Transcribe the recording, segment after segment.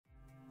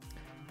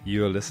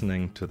You are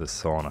listening to the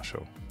Sauna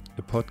Show,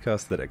 a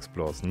podcast that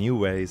explores new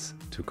ways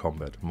to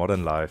combat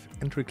modern life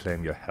and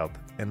reclaim your health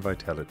and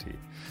vitality.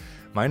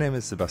 My name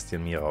is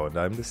Sebastian Mirau and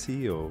I'm the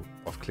CEO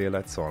of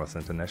Clearlight Saunas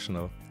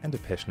International and a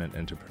passionate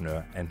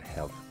entrepreneur and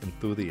health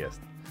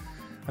enthusiast.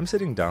 I'm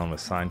sitting down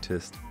with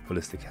scientists,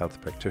 holistic health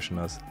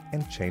practitioners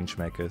and change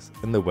makers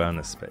in the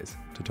wellness space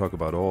to talk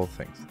about all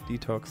things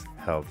detox,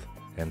 health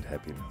and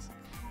happiness.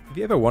 Have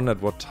you ever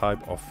wondered what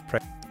type of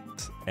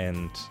practice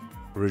and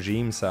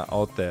regimes are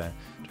out there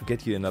to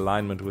get you in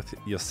alignment with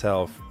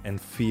yourself and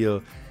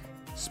feel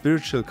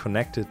spiritual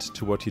connected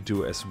to what you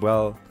do as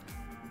well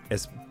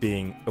as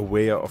being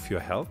aware of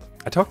your health?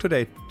 I talked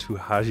today to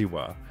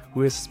HarJiwan,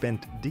 who has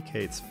spent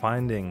decades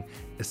finding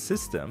a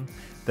system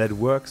that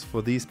works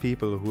for these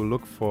people who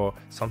look for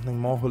something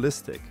more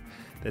holistic,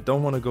 that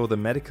don't want to go the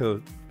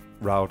medical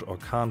route or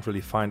can't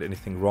really find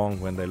anything wrong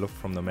when they look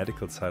from the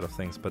medical side of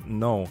things, but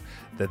know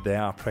that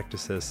there are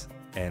practices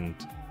and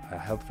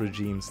health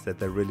regimes that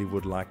they really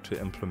would like to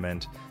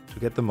implement to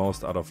get the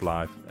most out of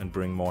life and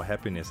bring more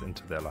happiness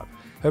into their life.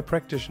 Her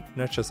practice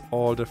nurtures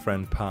all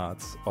different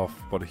parts of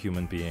what a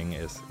human being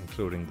is,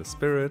 including the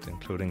spirit,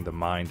 including the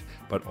mind,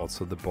 but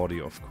also the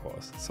body, of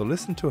course. So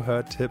listen to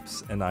her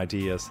tips and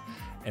ideas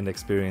and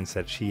experience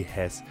that she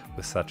has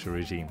with such a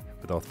regime.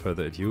 Without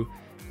further ado,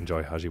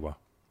 enjoy HarJiwan.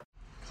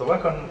 So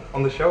welcome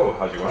on the show,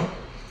 HarJiwan.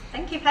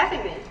 Thank you for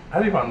having me.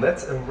 HarJiwan,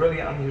 that's a really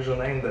unusual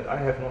name that I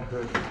have not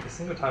heard a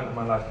single time in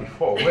my life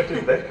before. Where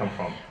did that come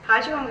from?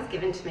 HarJiwan was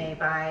given to me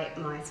by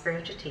my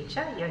spiritual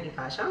teacher, Yogi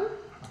Bhajan,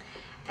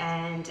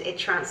 and it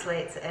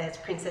translates as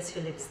Princess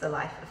Who Lives the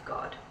Life of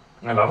God.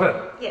 I love it.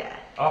 Yeah.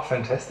 Oh,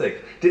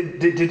 fantastic.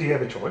 Did you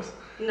have a choice?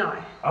 No.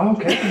 Oh,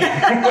 okay.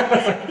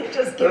 You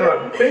just give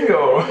it.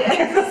 Bingo.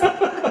 Yes.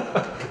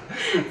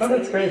 Oh,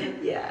 that's great.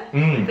 Yeah.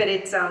 But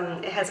it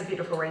has a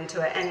beautiful ring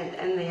to it,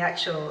 and the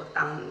actual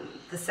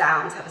the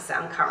sounds have a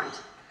sound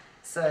current.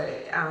 So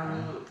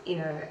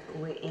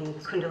we're in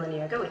Kundalini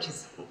Yoga, which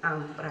is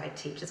what I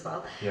teach as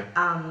well.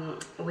 Yeah.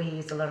 We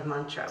use a lot of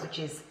mantra, which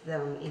is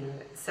the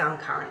sound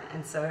current,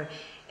 and so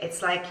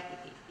it's like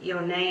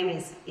your name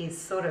is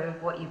sort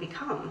of what you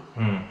become.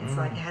 It's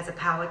like it has a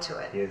power to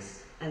it.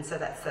 Yes. And so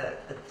that's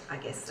I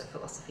guess the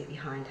philosophy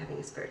behind having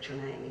a spiritual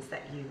name is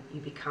that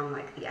you become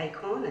like the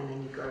acorn and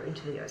then you grow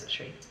into the yoga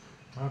tree.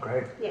 Oh,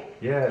 great. Yeah.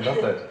 Yeah, I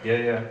love that.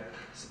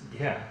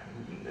 Yeah.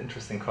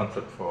 Interesting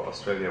concept for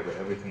Australia where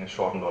everything is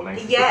shortened or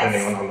lengthened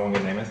depending on how long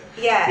your name is.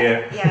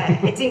 Yeah.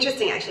 It's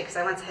interesting actually because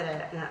I once had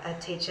a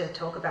teacher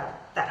talk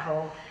about that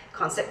whole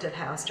concept of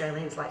how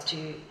Australians like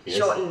to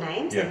shorten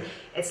names. Yeah. And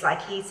it's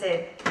like he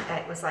said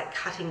that it was like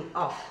cutting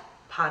off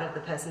part of the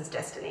person's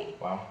destiny.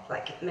 Wow.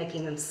 Like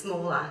making them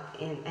smaller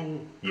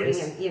and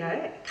putting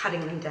them,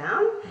 cutting them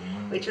down,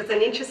 which was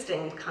an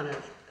interesting kind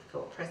of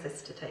thought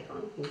process to take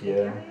on. You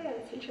think,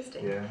 it's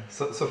interesting. Yeah.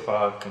 So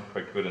far I've been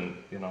quite good in,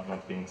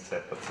 not being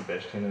Seb but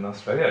Sebastian in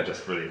Australia. I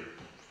just really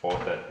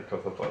fought that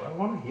because I thought I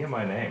want to hear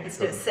my name. It's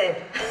just Seb.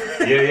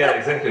 Yeah,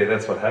 exactly.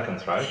 That's what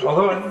happens, right?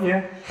 Although,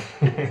 yeah,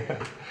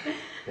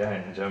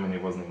 in Germany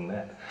it wasn't even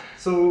that.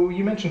 So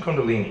you mentioned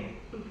Kundalini.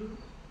 Mm-hmm.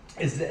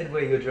 Is that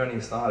where your journey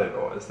started,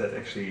 or is that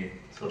actually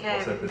was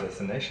that the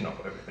destination of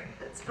everything?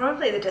 It's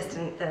probably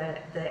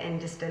the end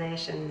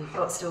destination.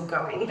 Well, it's still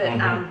going, but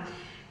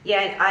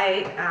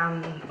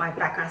my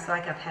background, so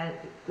like I've had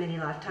many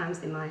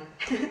lifetimes in my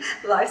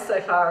life so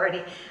far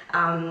already.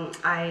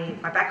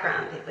 My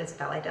background, it was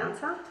ballet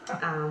dancer.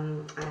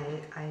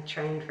 I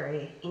trained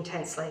very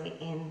intensely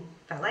in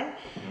ballet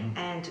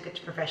and took it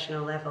to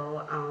professional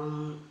level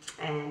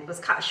and was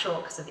cut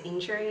short because of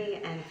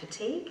injury and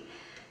fatigue.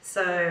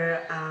 So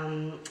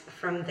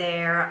from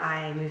there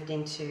I moved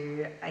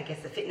into, I guess,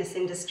 the fitness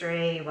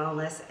industry,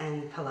 wellness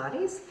and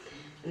Pilates,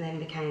 and then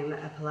became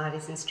a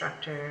Pilates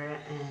instructor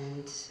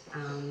and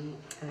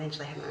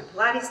eventually had my own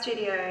Pilates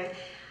studio.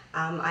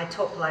 I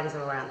taught Pilates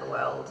all around the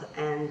world,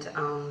 and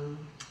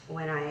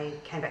when I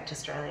came back to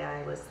Australia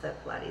I was the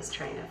Pilates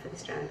trainer for the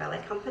Australian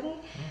Ballet Company,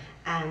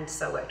 and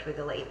so worked with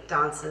elite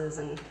dancers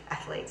and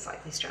athletes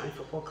like the Australian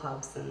football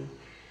clubs, and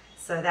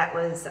so that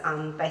was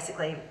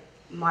basically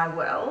my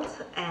world,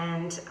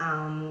 and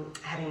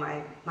having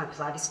my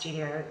Pilates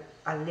studio,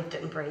 I lived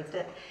it and breathed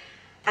it.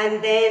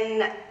 And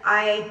then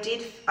I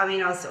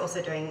was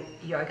also doing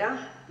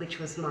yoga, which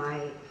was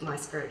my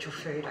spiritual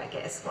food, I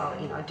guess. Well,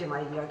 I do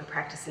my yoga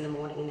practice in the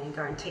morning and then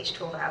go and teach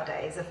 12-hour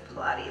days of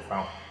Pilates.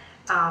 Wow.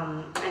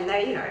 And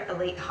they're,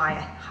 elite,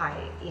 high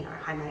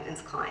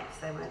maintenance clients.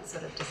 They weren't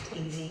sort of just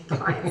easy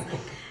clients.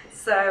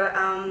 So,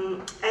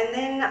 and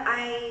then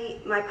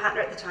my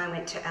partner at the time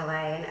went to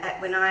LA,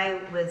 and when I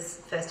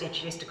was first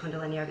introduced to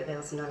Kundalini Yoga, there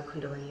was no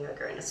Kundalini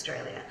Yoga in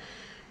Australia.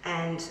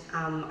 And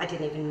I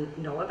didn't even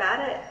know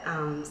about it.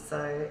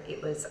 So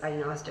it was, I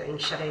was doing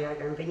Shadow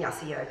Yoga and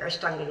Vinyasa Yoga,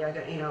 Ashtanga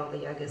Yoga, all the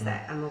yogas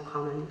that are more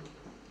common.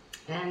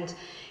 And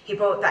he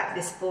brought back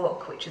this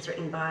book, which was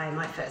written by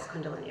my first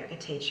Kundalini Yoga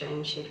teacher,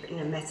 and she'd written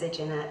a message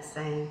in it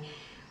saying,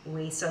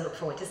 "We so look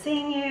forward to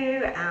seeing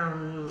you."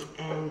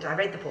 And I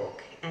read the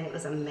book, and it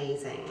was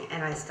amazing.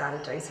 And I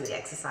started doing some of the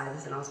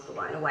exercises, and I was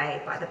blown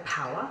away by the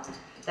power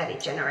that it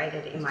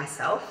generated in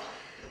myself.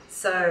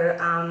 So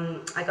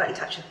I got in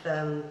touch with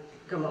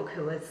Gurmukh,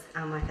 who was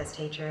my first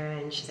teacher,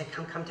 and she said,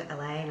 come to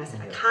LA. And I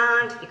said, I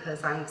can't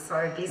because I'm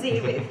so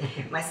busy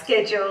with my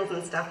schedules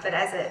and stuff. But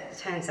as it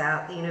turns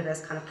out, the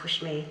universe kind of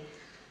pushed me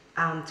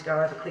to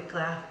go over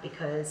quicker,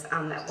 because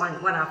that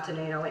one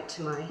afternoon I went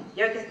to my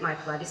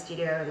Pilates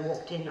studio and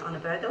walked in on a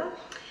burglar,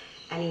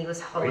 and he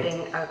was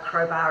holding a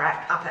crowbar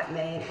up at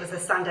me. It was a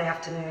Sunday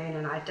afternoon,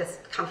 and I'd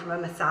just come from a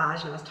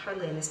massage, and I was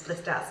totally in this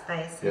blissed out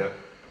space. Yeah.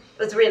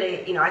 It was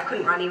really, I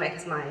couldn't run anywhere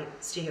because my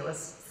studio was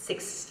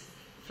 6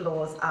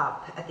 floors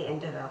up at the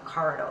end of a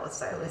corridor,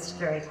 so it was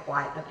very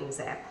quiet, nobody was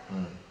there.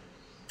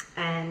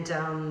 And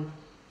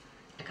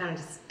I kind of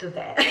just stood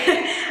there.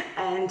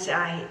 and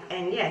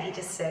he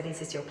just said, is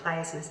this your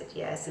place? And I said,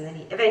 yes. And then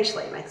he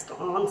eventually,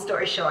 long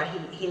story short,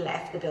 he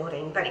left the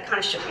building, but it kind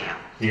of shook me up.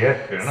 Yeah,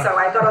 fair enough. So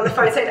I got on the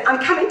phone and said, I'm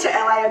coming to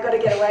LA, I've got to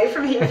get away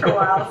from here for a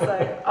while.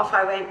 So off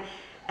I went.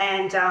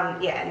 And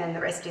and then the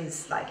rest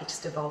is like, it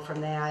just evolved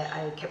from there.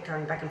 I kept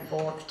going back and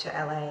forth to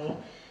LA,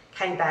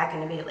 came back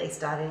and immediately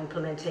started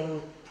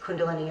implementing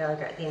Kundalini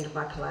Yoga at the end of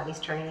my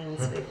Pilates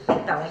trainings with the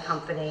ballet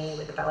company,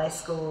 with the ballet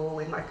school,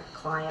 with my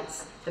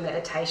clients, the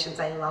meditations.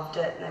 They loved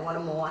it and they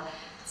wanted more.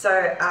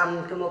 So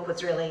Gurmukh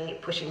was really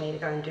pushing me to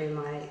go and do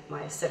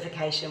my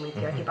certification with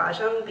Yogi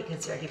Bhajan,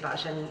 because Yogi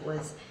Bhajan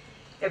was,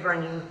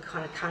 everyone knew,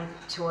 kind of come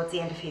towards the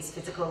end of his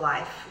physical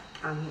life.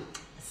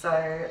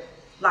 So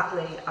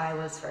luckily I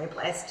was very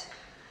blessed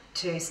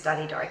to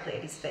study directly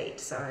at his feet.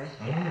 So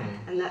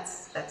and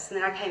that's and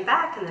then I came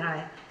back, and then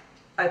I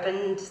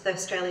opened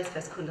Australia's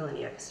first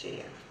Kundalini Yoga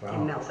studio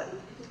in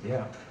Melbourne.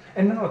 Yeah,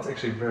 and now it's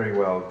actually very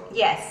well.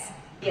 Yes,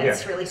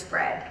 it's really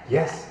spread.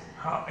 Yes,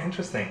 how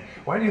interesting.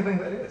 Why do you think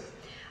that is?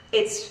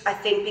 I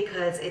think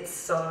because it's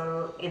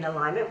so in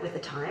alignment with the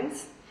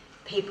times.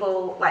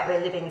 People, like, we're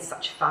living in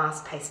such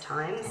fast-paced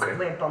times.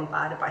 We're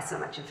bombarded by so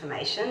much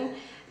information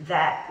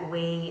that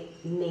we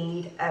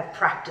need a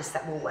practice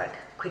that will work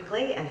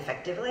quickly and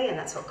effectively, and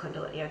that's what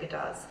Kundalini Yoga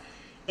does.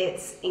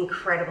 It's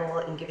incredible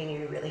in giving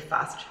you really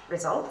fast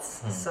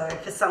results. So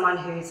for someone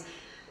who's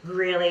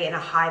really in a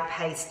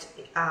high-paced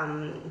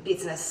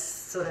business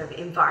sort of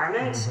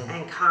environment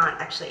and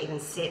can't actually even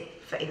sit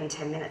for even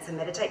 10 minutes and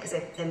meditate because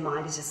their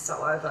mind is just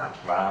so over.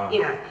 Wow.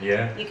 You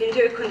can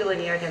do a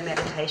Kundalini Yoga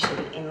meditation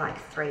in like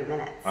 3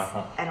 minutes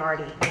and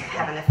already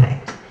have an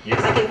effect. Yes.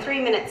 Like in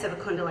 3 minutes of a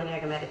Kundalini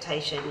Yoga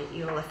meditation,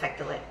 you will affect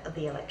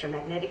the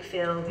electromagnetic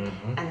field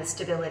and the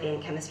stability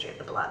and chemistry of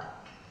the blood.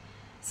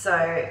 So,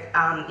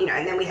 and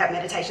then we have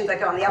meditations that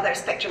go on the other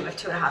spectrum of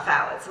 2.5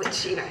 hours,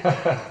 which,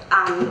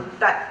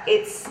 but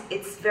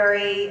it's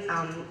very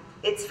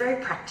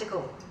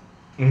practical.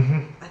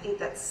 I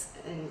think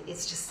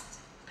it's just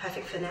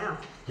perfect for now.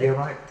 Yeah,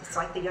 right. It's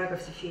like the yoga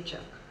of the future.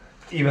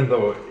 Even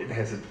though it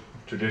has a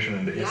tradition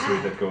in the history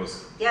that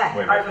goes way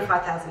back over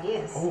 5,000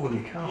 years.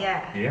 Holy cow.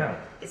 Yeah.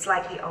 It's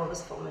like the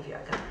oldest form of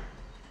yoga.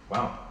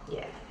 Wow.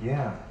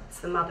 Yeah. It's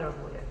the mother of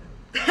all yoga.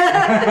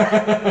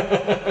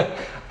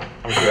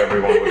 I'm sure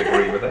everyone would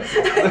agree with that.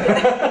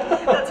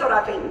 That's what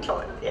I've been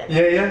taught.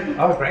 Yeah.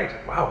 Oh, great.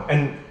 Wow.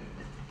 And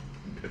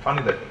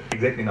funny that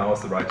exactly now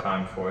is the right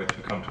time for it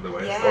to come to the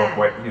West. Yeah.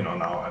 Or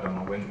now, I don't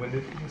know, when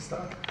did you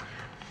start?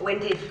 When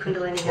did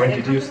Kundalini Yoga When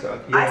did you start?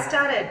 Yeah. I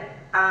started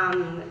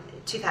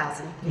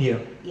 2000.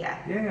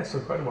 Yeah, so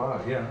quite a while,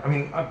 yeah. I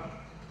mean,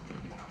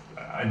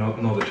 I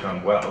know the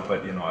term well,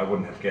 but I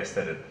wouldn't have guessed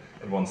that it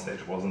at one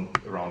stage wasn't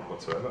around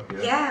whatsoever.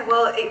 Yeah,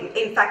 well,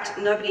 in fact,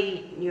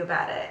 nobody knew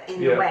about it in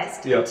the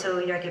West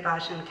until Yogi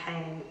Bhajan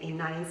came in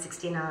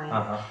 1969.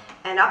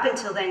 And up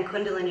until then,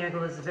 Kundalini Yoga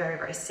was very,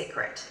 very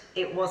secret.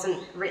 It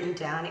wasn't written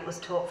down. It was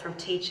taught from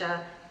teacher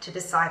to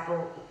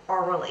disciple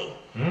orally.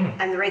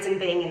 And the reason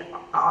being it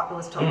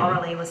was taught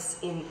orally was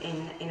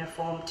in a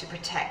form to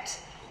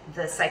protect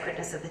the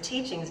sacredness of the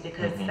teachings,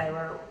 because they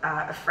were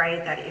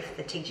afraid that if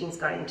the teachings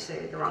got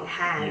into the wrong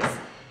hands,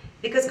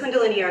 because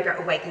Kundalini Yoga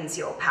awakens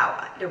your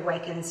power, it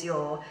awakens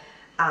your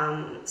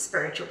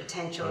spiritual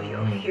potential,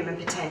 your human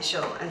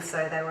potential, and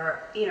so they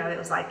were, it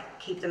was like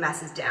keep the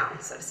masses down,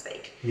 so to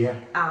speak. Yeah.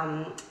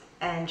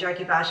 And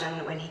Yogi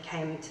Bhajan, when he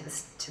came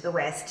to the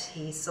West,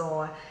 he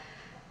saw.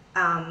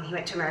 He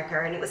went to America,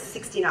 and it was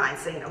 '69,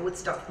 so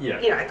Woodstock,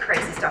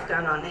 crazy stuff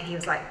going on. And he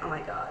was like, "Oh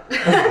my God,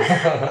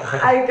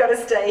 I've got to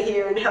stay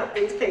here and help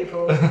these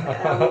people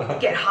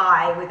get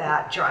high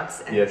without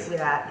drugs and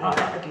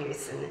without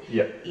abuse." And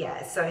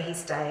so he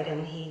stayed,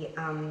 and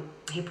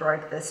he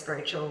broke the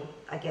spiritual,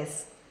 I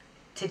guess,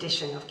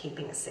 tradition of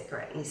keeping a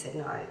secret. And he said,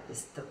 "No,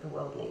 the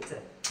world needs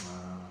it."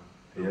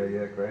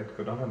 Yeah, great,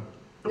 good on him.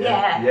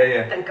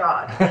 Yeah. Thank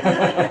God.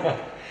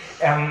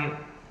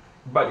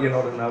 But you're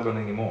not in Melbourne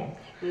anymore.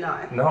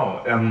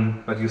 No,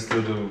 but you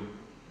still do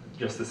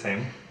just the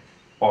same,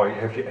 or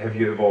have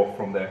you evolved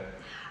from there?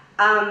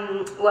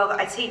 Well,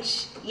 I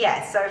teach,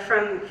 so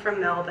from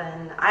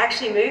Melbourne. I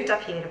actually moved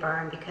up here to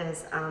Byron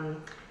because,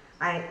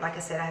 like I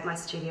said, I had my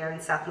studio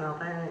in South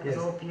Melbourne. It was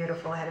all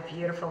beautiful, I had a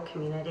beautiful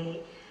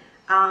community.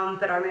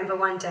 But I remember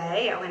one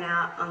day I went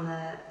out on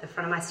the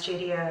front of my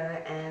studio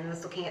and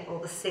was looking at all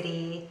the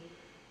city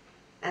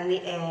and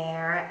the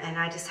air, and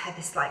I just had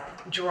this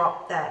like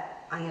drop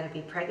that I'm going to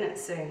be pregnant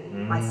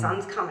soon. My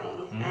son's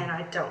coming, and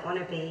I don't want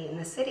to be in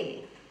the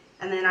city.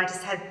 And then I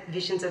just had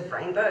visions of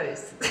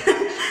rainbows.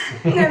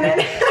 and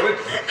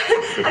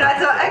I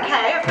thought,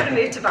 okay, I've got to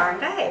move to Byron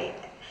Bay.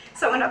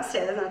 So I went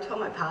upstairs and I told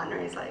my partner,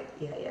 he's like,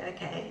 yeah,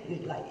 okay.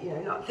 Like, you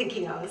know, not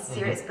thinking I was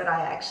serious, but I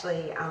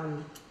actually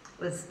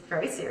was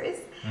very serious.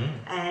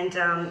 And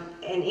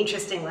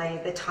interestingly,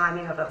 the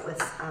timing of it was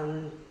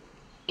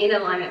in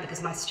alignment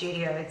because my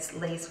studio's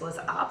lease was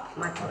up,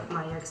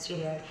 my yoga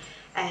studio,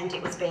 and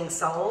it was being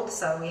sold,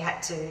 so we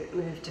had to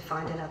move to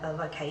find another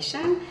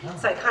location.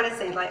 So it kind of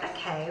seemed like,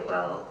 okay,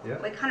 well,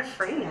 we're kind of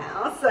free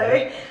now.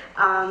 So,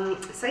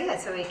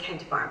 so we came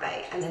to Byron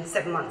Bay, and then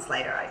 7 months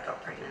later, I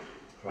got pregnant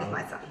with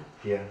my son.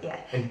 Yeah.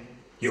 And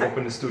you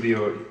opened a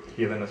studio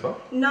here then as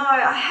well? No,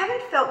 I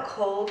haven't felt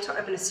called to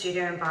open a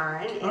studio in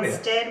Byron.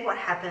 Instead, what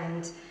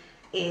happened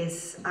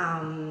is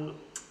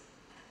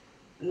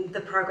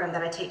the program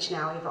that I teach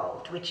now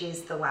evolved, which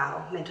is the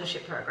WOW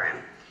Mentorship program.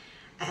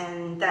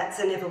 And that's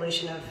an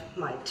evolution of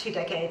my 2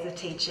 decades of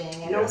teaching,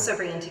 and also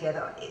bringing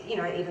together, you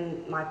know,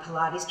 even my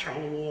Pilates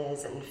training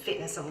years and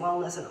fitness and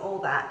wellness and all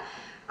that,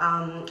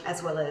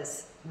 as well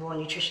as raw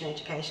nutrition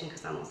education,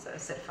 because I'm also a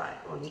certified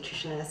raw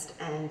nutritionist,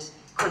 and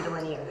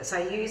Kundalini Yoga. So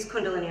I use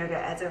Kundalini Yoga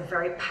as a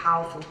very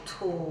powerful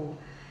tool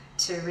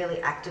to really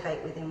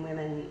activate within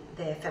women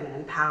their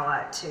feminine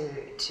power,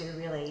 to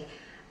really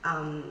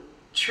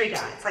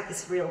trigger. It's like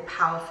this real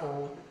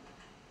powerful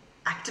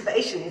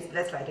activation is the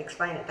best way to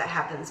explain it, that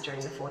happens during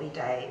the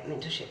 40-day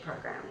mentorship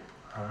program.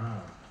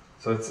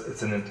 So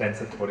it's an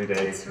intensive 40 days.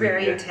 It's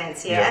very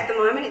intense, At the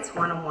moment it's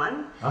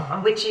one-on-one,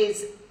 which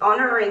is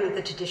honouring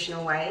the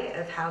traditional way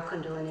of how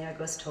Kundalini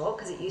Yoga was taught,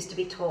 because it used to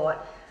be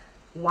taught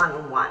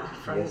one-on-one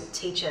from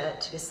teacher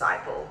to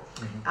disciple.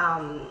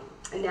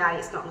 And now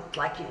it's not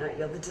like,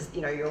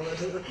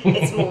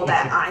 it's more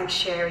that I'm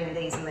sharing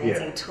these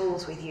amazing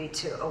tools with you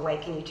to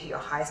awaken you to your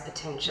highest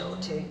potential,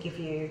 to give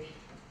you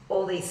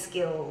all these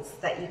skills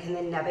that you can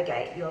then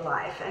navigate your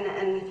life.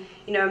 And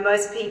you know,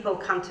 most people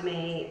come to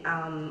me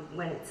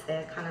when it's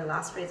their kind of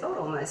last resort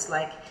almost.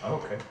 Like,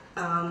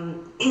 I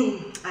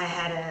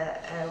had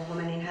a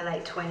woman in her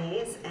late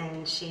 20s,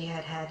 and she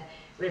had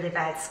really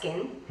bad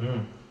skin,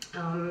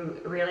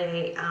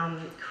 really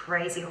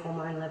crazy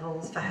hormone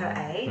levels for her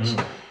age.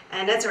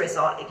 And as a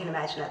result, you can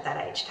imagine at that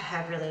age to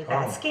have really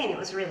bad skin. It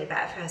was really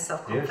bad for her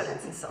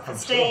self-confidence and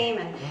self-esteem,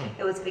 and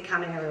it was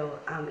becoming a real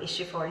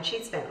issue for her. And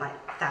she'd spent like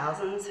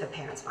thousands, her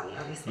parents' money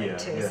obviously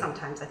too,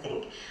 sometimes I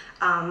think,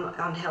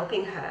 on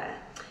helping her.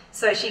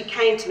 So she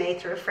came to me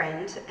through a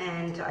friend,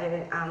 and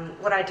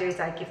what I do is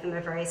I give them a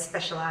very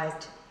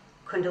specialised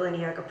Kundalini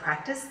Yoga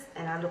practice,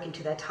 and I look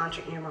into their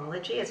tantric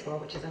numerology as well,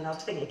 which is another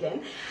thing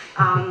again,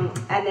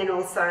 and then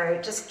also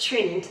just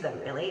tune into them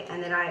really,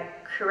 and then I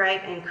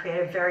create a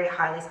very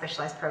highly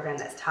specialised program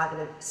that's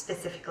targeted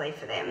specifically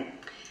for them,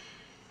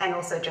 and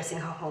also addressing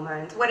her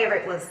hormones, whatever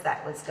it was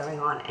that was going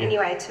on.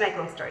 Anyway, to make a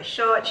long story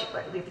short,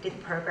 we did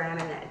the program,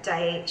 and that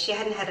day she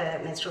hadn't had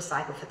a menstrual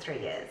cycle for 3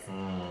 years.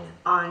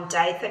 On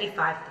day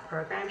 35 of the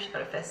program, she got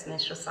her first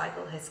menstrual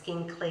cycle, her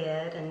skin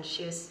cleared, and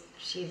she's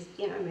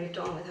moved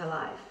on with her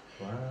life.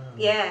 Wow.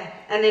 Yeah,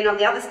 and then on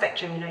the other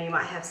spectrum, you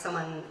might have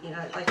someone,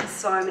 like there's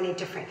so many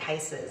different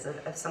cases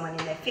of someone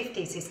in their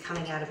 50s who's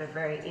coming out of a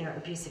very,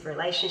 abusive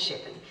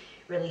relationship and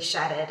really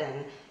shattered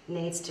and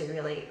needs to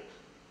really,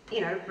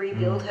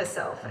 rebuild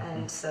herself.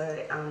 And so,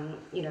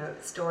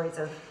 stories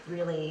of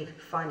really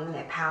finding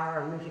their power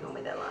and moving on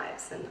with their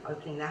lives and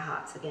opening their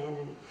hearts again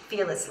and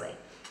fearlessly.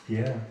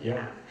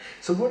 Yeah.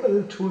 So what are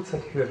the tools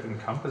that you have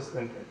encompassed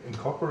and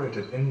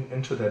incorporated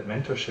into that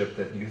mentorship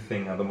that you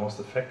think are the most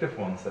effective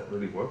ones that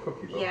really work for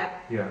people?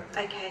 Yeah.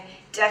 Okay,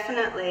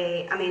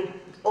 definitely. I mean,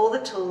 all the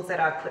tools that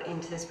I put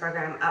into this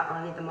program are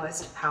only the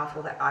most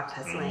powerful that I've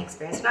personally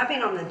experienced. And I've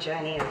been on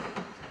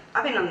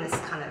this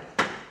kind of,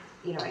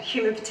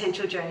 human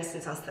potential journey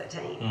since I was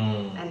 13,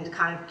 and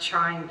kind of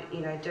trying,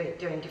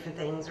 doing different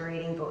things,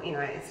 reading, but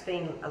it's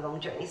been a long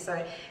journey.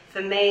 So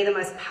for me, the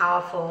most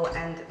powerful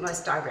and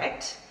most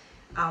direct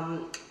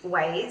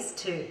ways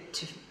to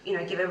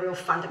give a real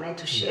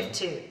fundamental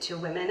shift to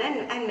women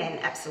and men,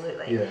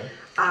 absolutely.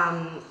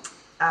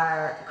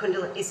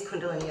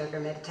 Kundalini Yoga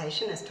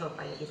meditation as taught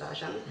by Yogi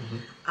Bhajan.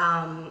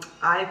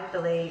 I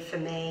believe for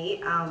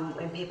me,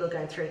 when people are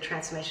going through a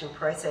transformational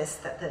process,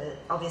 that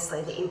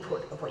obviously the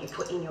input of what you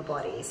put in your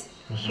body is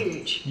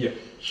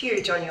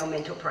huge on your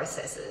mental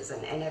processes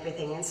and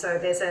everything. And so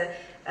there's a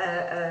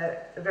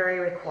very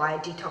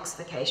required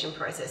detoxification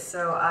process.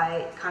 So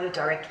I kind of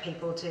direct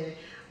people to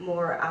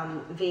more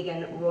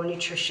vegan, raw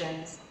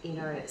nutrition,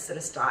 sort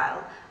of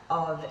style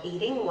of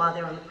eating while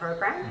they're on the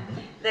program.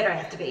 They don't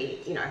have to be,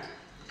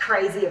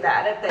 crazy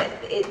about it, but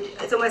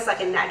it's almost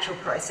like a natural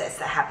process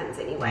that happens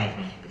anyway,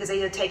 because as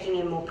you're taking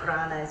in more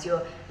prana, as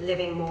you're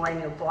living more in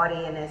your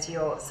body, and as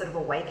you're sort of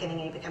awakening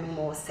and you're becoming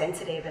more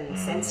sensitive and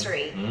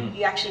sensory,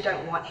 you actually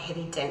don't want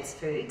heavy, dense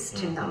foods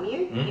to numb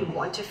you. You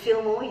want to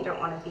feel more, you don't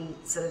want to be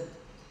sort of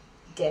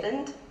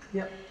deadened.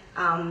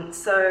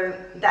 So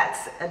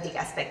that's a big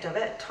aspect of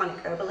it. Tonic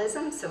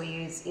herbalism, so we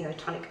use,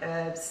 tonic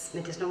herbs,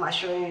 medicinal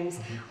mushrooms,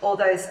 all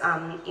those,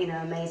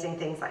 amazing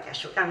things like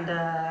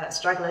ashwagandha,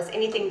 astragalus,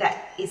 anything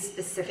that is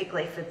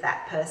specifically for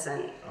that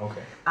person.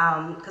 Okay.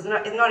 Because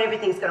not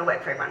everything's going to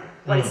work for everyone.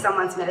 What is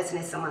someone's medicine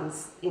is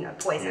someone's,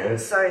 poison.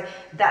 Yes. So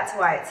that's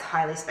why it's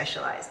highly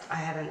specialized. I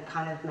haven't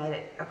kind of made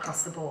it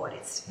across the board.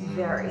 It's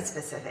very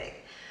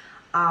specific.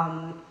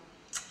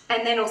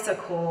 And then also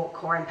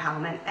core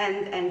empowerment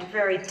and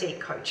very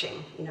deep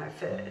coaching,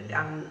 for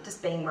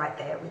just being right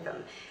there with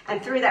them.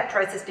 And through that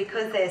process,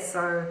 because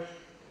they're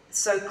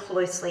so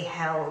closely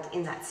held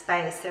in that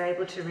space, they're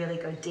able to really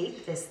go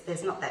deep.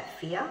 There's not that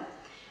fear,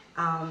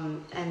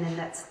 and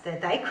then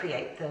they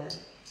create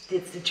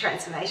the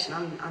transformation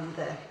on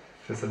the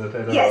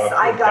facilitator. Yes,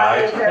 I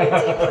guide very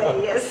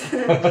deeply. Yes.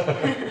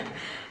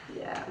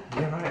 Yeah.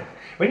 Yeah, right.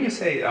 When you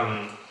say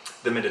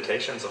the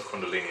meditations of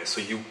Kundalini,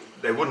 so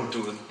they wouldn't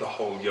do the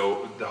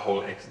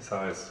whole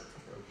exercise,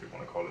 if you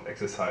want to call it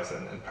exercise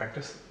and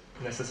practice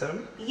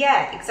necessarily?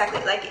 Yeah,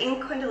 exactly. Like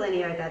in Kundalini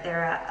Yoga,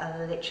 there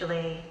are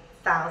literally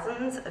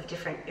thousands of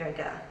different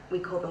yoga. We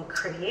call them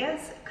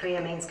kriyas.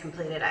 Kriya means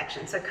completed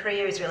action. So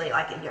kriya is really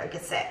like a yoga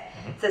set.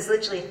 So there's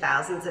literally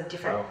thousands of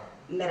different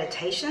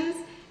meditations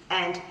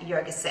and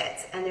yoga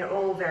sets, and they're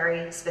all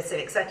very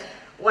specific. So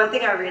one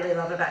thing I really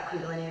love about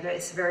Kundalini Yoga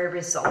is very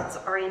results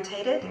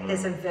orientated.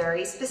 There's a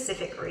very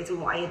specific reason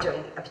why you're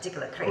doing a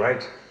particular kriya.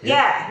 Right.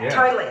 Yeah,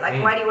 totally.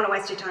 Like, why do you want to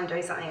waste your time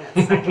doing something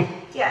that's like,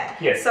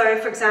 Yes. So,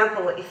 for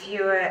example, if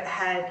you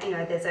had,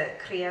 there's a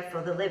kriya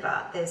for the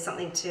liver, there's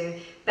something to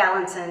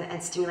balance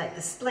and stimulate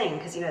the spleen,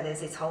 because,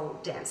 there's this whole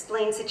damn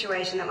spleen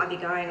situation that might be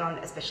going on,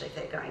 especially if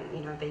they're going,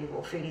 being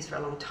raw foodies for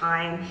a long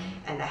time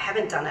and they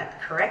haven't done it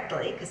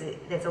correctly, because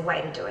there's a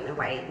way to do it and a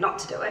way not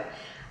to do it.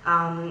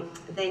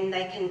 Then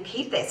they can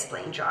keep their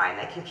spleen dry and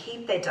they can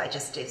keep their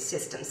digestive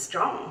system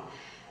strong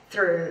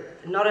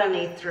not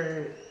only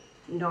through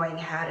knowing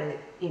how to,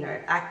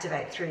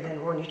 activate through the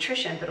raw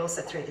nutrition, but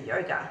also through the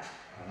yoga.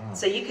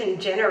 So you can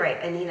generate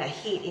an inner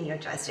heat in your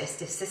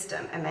digestive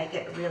system and make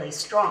it really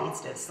strong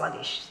instead of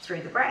sluggish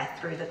through the breath,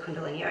 through the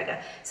Kundalini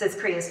Yoga. So there's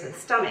kriyas for the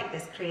stomach,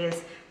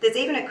 there's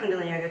even a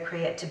Kundalini Yoga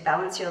kriya to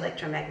balance your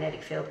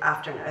electromagnetic field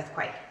after an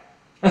earthquake.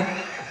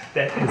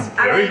 That is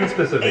very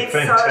specific. It's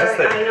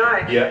fantastic. I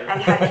know. Yeah.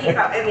 And how to keep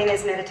up.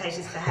 There's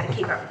meditations for how to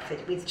keep up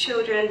with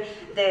children.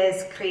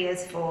 There's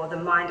kriyas for the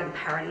mind and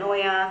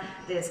paranoia.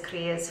 There's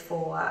kriyas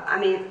for,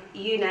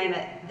 you name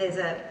it, there's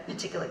a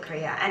particular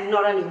kriya. And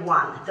not only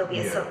one. There'll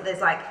be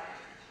there's like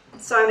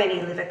so many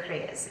liver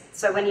kriyas.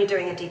 So when you're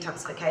doing a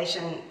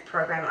detoxification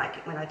program,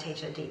 like when I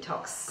teach a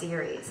detox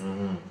series,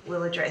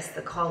 we'll address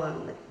the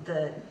colon,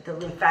 the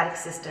lymphatic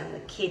system, the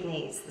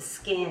kidneys, the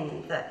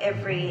skin,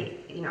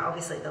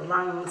 obviously the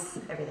lungs,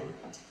 everything.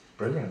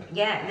 Brilliant.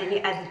 Yeah, and then you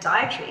add the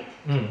dietary.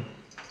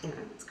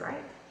 It's great.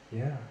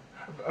 Yeah.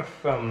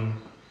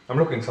 I'm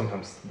looking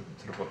sometimes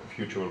sort of what the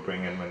future will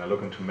bring, and when I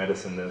look into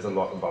medicine, there's a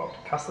lot about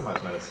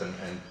customized medicine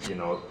and,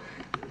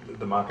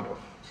 the market of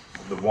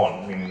the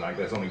one, meaning like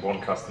there's only one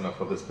customer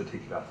for this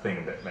particular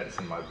thing that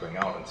medicine might bring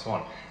out and so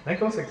on. And that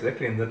goes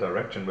exactly in the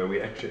direction where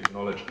we actually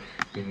acknowledge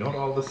we're not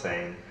all the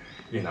same,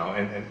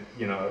 and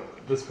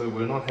this will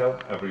not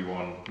help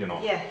everyone,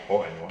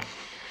 or anyone.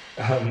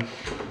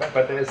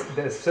 But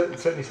there's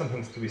certainly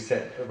something to be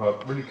said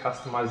about really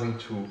customizing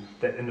to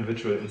that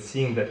individual and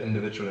seeing that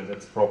individual and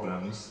its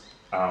problems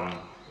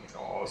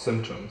or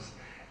symptoms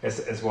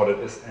as what it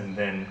is, and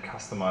then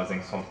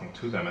customizing something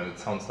to them. And it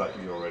sounds like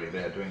you're already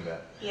there doing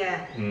that.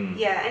 Yeah,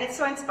 yeah, and it's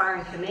so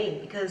inspiring for me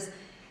because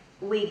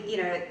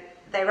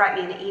they write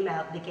me an email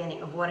at the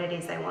beginning of what it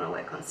is they want to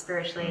work on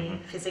spiritually,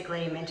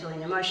 physically, mentally,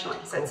 and emotionally.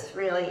 So it's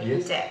really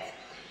in depth.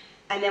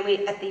 And then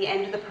at the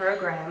end of the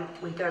program,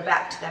 we go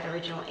back to that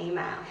original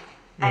email.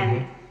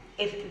 And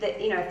if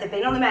they've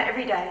been on the mat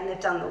every day and they've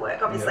done the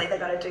work, obviously they've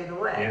got to do the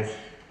work. Yes.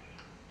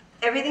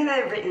 Everything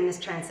they've written is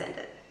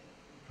transcended.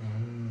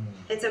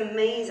 It's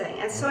amazing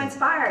and so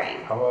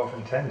inspiring. Power of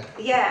intent.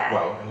 Yeah.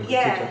 Well, and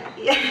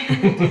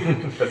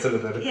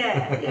facilitator.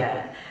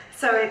 Yeah.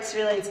 So it's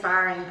really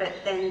inspiring, but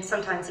then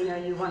sometimes,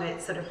 you want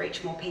to sort of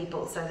reach more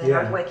people. So then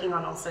I'm working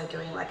on also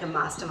doing like a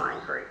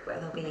mastermind group where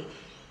they'll be,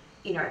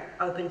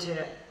 open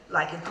to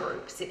like a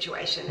group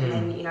situation. And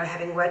then,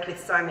 having worked with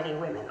so many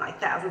women, like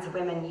thousands of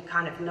women, you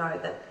kind of know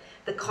that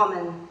the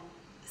common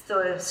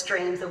sort of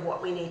streams of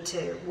what we need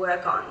to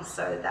work on.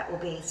 So that will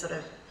be sort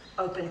of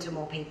open to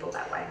more people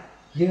that way.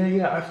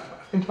 Yeah.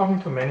 I've been talking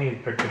to many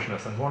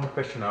practitioners, and one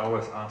question I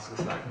always ask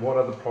is like, what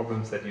are the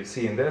problems that you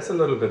see? And there's a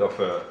little bit of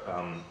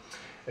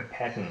a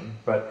pattern,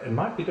 but it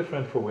might be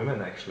different for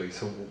women actually.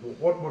 So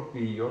what would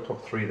be your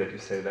top 3 that you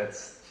say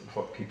that's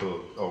what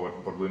people or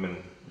what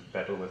women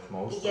battle with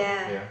most?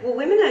 Yeah. Well,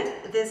 women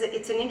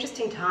it's an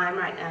interesting time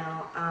right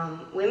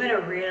now. Women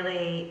are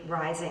really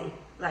rising.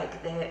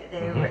 Like they're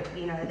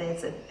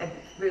there's a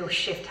real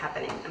shift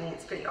happening. I mean,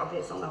 it's pretty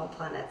obvious on the whole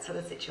planet sort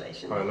of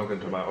situation. When I look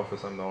into my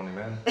office, I'm the only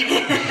man.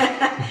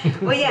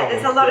 Well, yeah,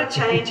 there's a lot of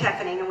change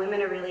happening, and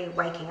women are really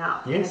waking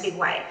up in a big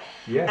way.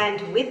 Yeah.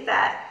 And with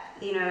that,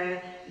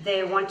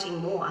 they're wanting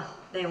more.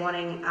 They're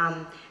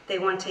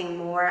wanting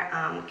more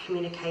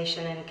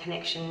communication and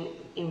connection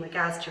in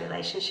regards to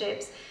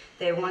relationships.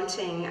 They're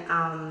wanting,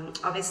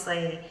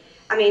 obviously,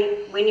 I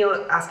mean, when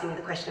you're asking me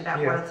the question about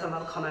what are some of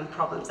the common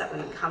problems that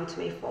women come to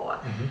me for,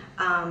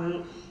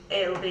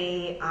 it'll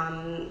be,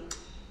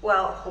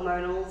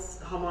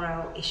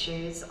 hormonal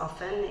issues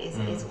often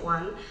is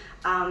one.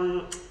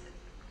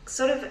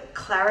 Sort of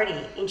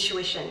clarity,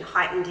 intuition,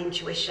 heightened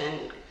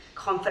intuition,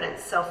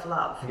 confidence,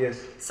 self-love,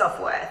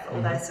 self-worth,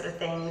 all those sort of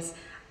things.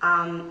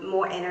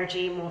 More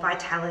energy, more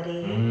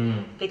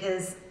vitality,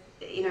 because,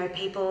 you know,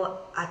 people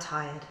are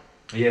tired.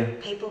 Yeah.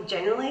 People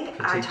generally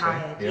are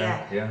tired.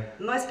 Yeah.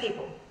 Most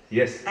people.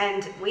 Yes.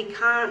 And we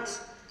can't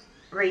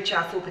reach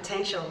our full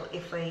potential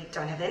if we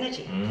don't have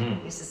energy.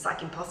 It's just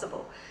like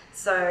impossible.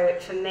 So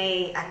for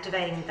me,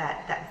 activating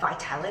that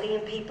vitality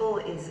in people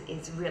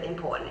is really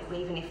important.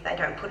 Even if they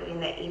don't put it in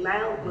their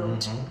email, we'll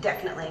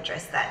definitely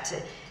address that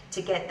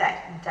to get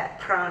that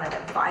prana,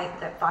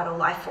 that vital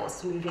life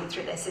force moving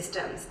through their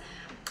systems,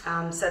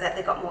 so that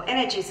they've got more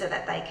energy, so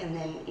that they can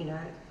then, you know,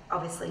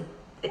 obviously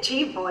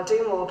achieve more,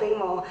 do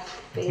more,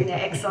 be in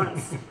their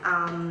excellence.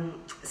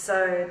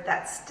 So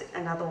that's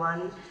another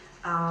one.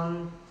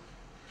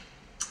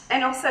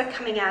 And also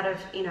coming out of,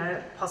 you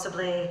know,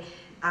 possibly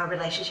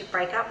relationship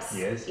breakups,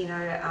 you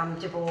know,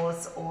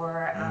 divorce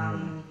or,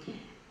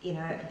 you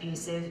know,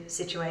 abusive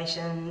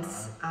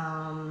situations.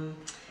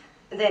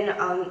 Then,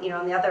 you know,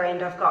 on the other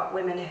end, I've got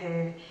women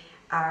who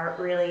are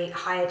really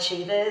high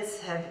achievers,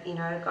 have, you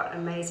know, got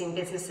amazing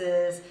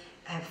businesses,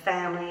 have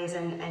families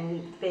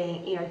and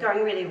being, you know,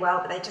 going really well,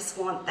 but they just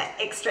want that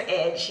extra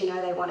edge, you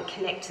know, they want to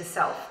connect to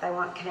self, they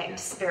want to connect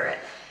to spirit,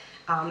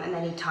 and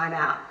they need time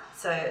out.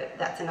 So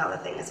that's another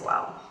thing as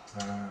well.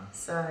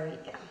 So,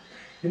 yeah.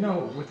 You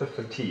know, with the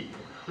fatigue,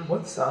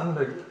 what's the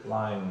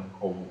underlying,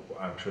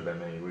 I'm sure there are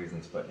many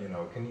reasons, but, you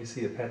know, can you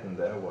see a pattern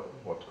there?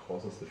 What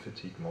causes the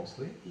fatigue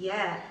mostly?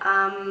 Yeah,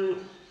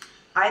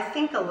 I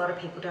think a lot of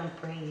people don't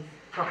breathe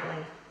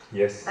properly.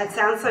 Yes. It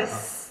sounds so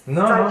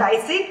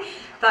basic,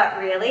 but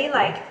really,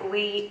 like,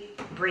 we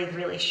breathe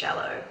really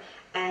shallow.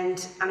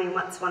 And I mean,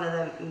 what's one of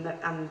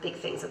the big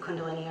things of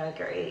Kundalini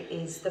Yoga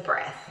is the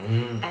breath,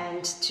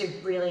 and to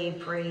really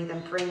breathe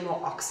and bring more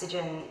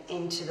oxygen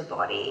into the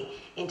body,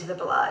 into the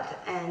blood,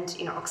 and,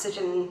 you know,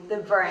 oxygen the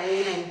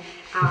brain,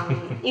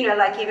 and you know,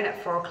 like even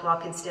at 4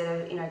 o'clock, instead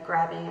of, you know,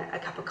 grabbing a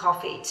cup of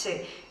coffee,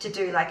 to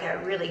do like a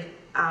really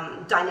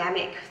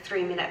dynamic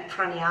 3-minute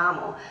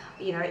pranayama, or,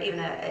 you know, even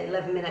a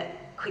 11-minute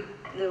quick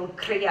little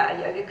kriya,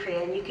 yoga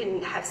kriya, and you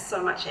can have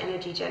so much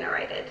energy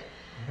generated.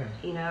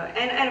 You know,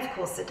 and of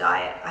course the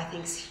diet, I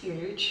think, is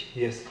huge.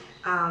 Yes.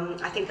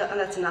 I think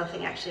that's another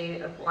thing actually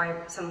of why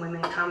some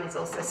women come, is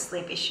also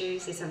sleep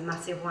issues is a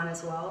massive one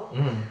as well.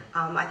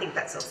 I think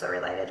that's also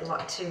related a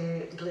lot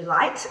to blue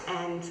light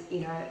and,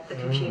 you know, the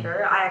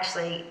computer.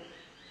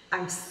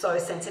 I'm so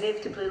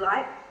sensitive to blue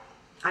light.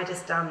 I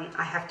just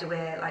I have to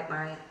wear like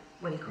my,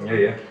 what do you call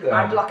them?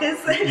 Eye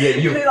blockers.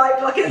 Blue light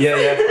blockers.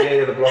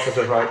 The blockers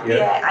are right.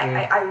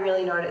 I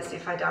really notice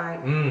if I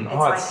don't.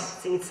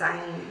 It's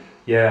insane.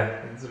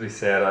 Yeah, it's really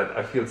sad.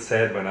 I feel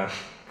sad when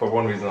for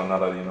one reason or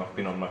another, you know, I've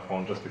been on my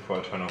phone just before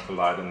I turn off the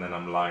light, and then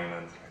I'm lying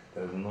and it's like,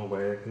 there's no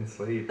way I can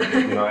sleep.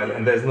 You know,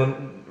 and there's no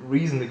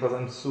reason because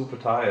I'm super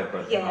tired,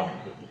 but you know,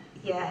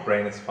 the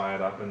brain is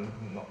fired up and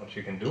not much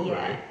you can do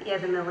really. Yeah,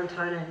 the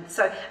melatonin.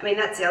 So, I mean,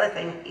 that's the other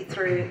thing.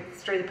 Through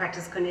the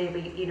practice of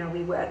Kundalini,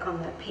 we work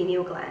on the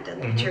pineal gland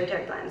and the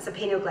pituitary gland. So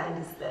pineal gland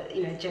is the,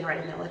 you know,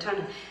 generating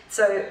melatonin.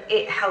 So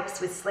it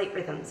helps with sleep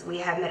rhythms. We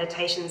have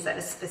meditations that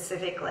are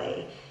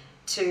specifically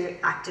to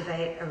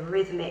activate a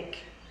rhythmic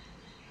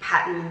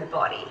pattern in the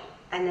body,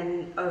 and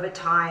then over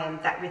time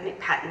that rhythmic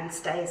pattern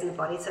stays in the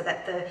body, so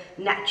that the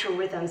natural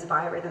rhythms,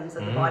 biorhythms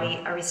of the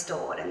body are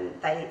restored, and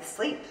they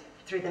sleep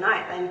through the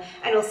night,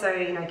 and also,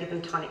 you know, give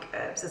them tonic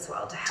herbs as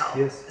well to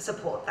help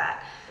support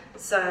that.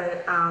 So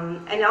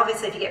and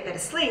obviously if you get better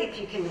sleep,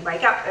 you can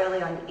wake up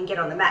early on and get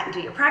on the mat and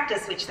do your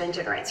practice, which then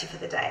generates you for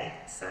the day.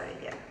 So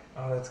yeah.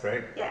 Oh, that's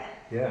great.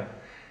 Yeah.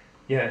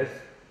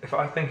 If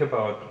I think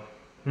about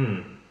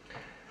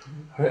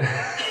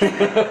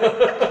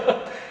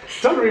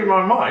don't read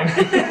my mind.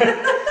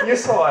 You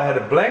saw I had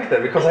a blank there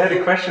because I had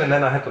a question and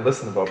then I had to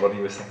listen about what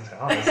you were saying.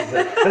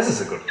 This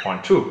is a good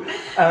point too.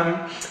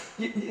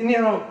 You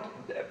know,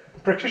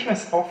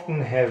 practitioners often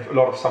have a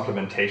lot of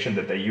supplementation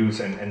that they use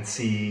and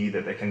see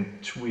that they can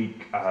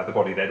tweak the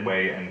body that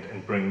way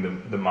and bring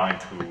the mind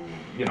to,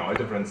 you know, a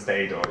different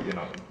state, or, you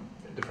know,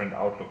 a different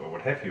outlook or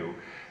what have you.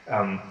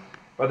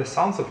 By the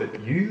sounds of it,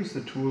 you use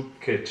the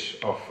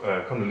toolkit of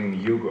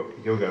Kundalini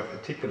Yoga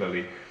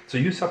particularly. So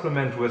you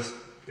supplement with,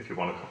 if you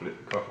want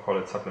to call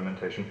it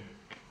supplementation,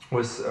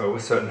 with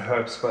certain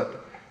herbs,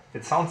 but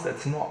it sounds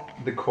it's not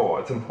the core.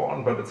 It's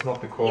important, but it's not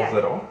the core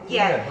at all.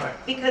 Right.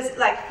 Because,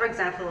 like, for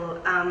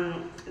example,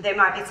 there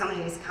might be someone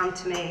who's come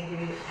to me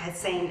who has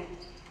seen,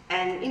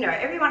 and, you know,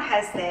 everyone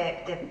has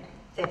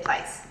their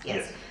place,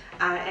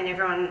 and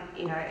everyone,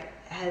 you know,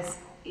 has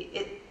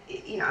it.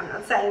 I'm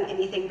not saying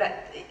anything,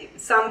 but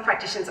some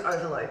practitioners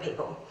overload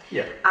people.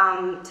 Yeah.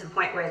 To the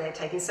point where they're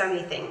taking so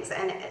many things.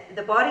 And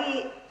the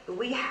body,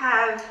 we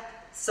have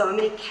so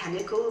many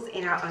chemicals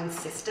in our own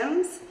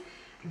systems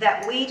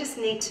that we just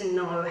need to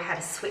know how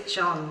to switch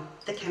on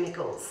the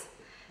chemicals.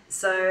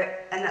 So,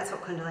 and that's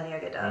what Kundalini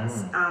Yoga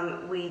does.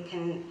 We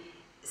can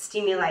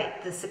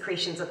stimulate the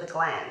secretions of the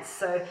glands.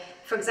 So,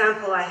 for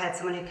example, I had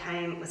someone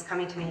who was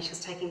coming to me and she was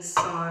taking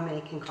so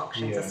many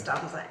concoctions and stuff.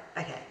 I was like,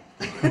 okay,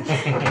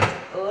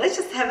 well, let's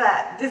just have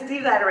that, just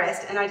give that a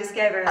rest. And I just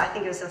gave her, I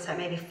think it was also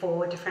maybe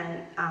 4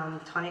 different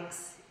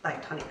tonics,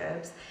 like tonic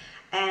herbs.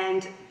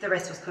 And the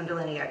rest was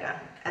Kundalini Yoga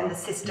and the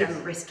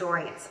system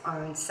restoring its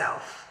own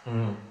self.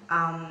 And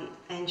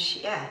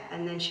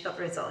and then she got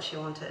the results she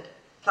wanted.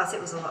 Plus, it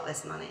was a lot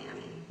less money. I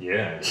mean,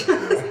 yeah,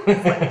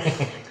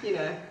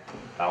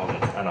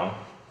 thousands. I know.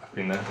 I've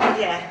been there.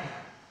 Yeah.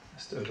 I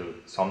still do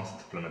some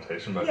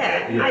supplementation, but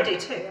I do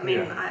too. I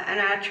mean,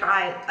 I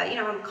try.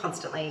 I'm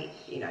constantly,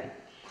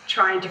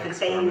 trying different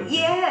things.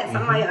 Yeah, it's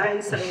on my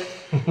own sort of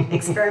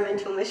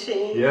experimental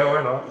machine. Yeah,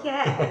 why not?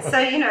 Yeah. So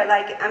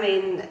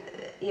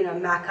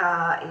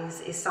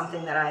maca is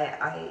something that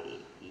I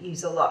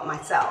use a lot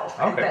myself,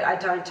 but I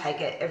don't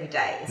take it every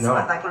day. It's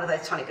like one of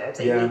those tonic herbs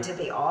that you need to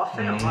be off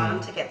and on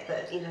to get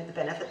the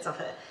benefits of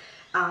it.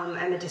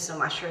 And medicinal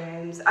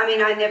mushrooms. I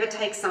mean, I never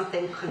take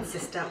something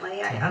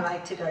consistently. I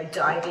like to go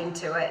dive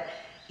into it,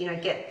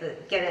 get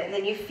it, and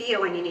then you feel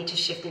when you need to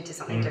shift into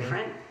something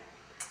different.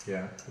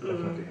 Yeah, I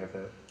definitely have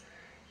that.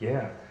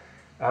 Yeah.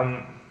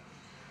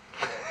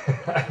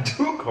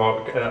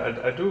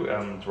 I do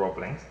draw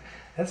blanks.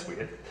 That's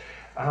weird.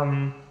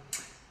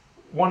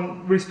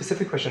 One really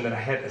specific question that I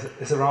had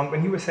is around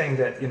when you were saying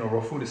that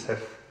raw foodists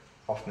have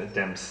often a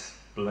damp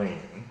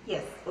spleen.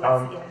 Yes.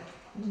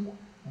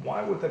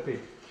 Why would that be?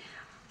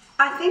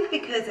 I think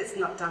because it's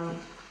not done.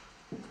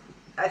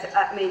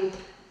 I mean,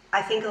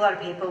 I think a lot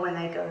of people when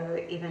they go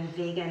even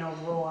vegan or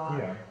raw,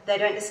 they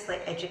don't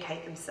necessarily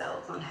educate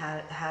themselves on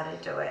how to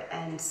do it,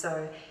 and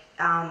so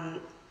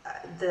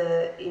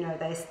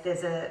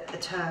there's a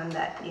term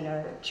that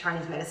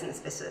Chinese medicine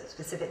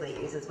specifically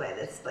uses where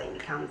the spleen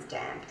becomes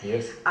damp.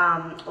 Yes.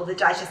 Or the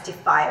digestive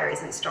fire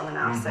isn't strong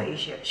enough, so you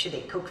should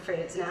eat cooked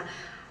foods. Now,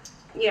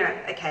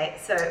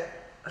 so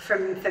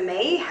for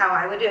me, how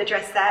I would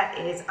address that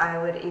is I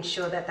would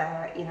ensure that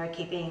they're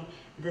keeping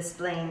the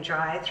spleen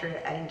dry through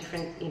adding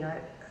different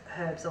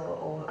herbs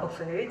or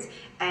foods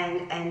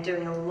and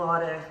doing a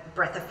lot of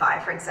breath of fire,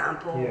 for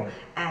example,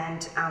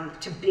 and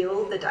to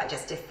build the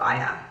digestive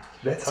fire.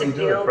 That's how you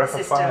do it, breath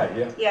of fire,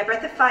 Yeah,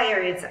 breath of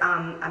fire is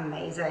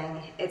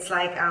amazing. It's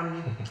like...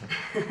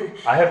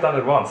 I have done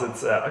it once.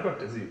 I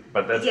got dizzy,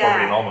 but that's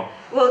probably normal.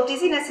 Well,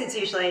 dizziness is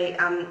usually,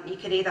 you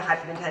could either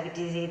hyperventilate or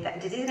dizzy.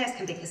 Dizziness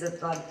can be because of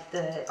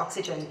the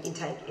oxygen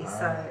intake is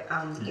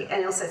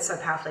and also it's so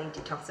powerfully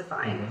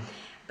detoxifying.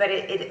 But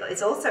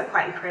it's also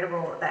quite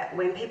incredible that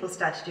when people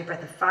start to do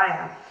breath of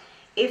fire,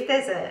 if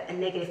there's a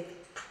negative,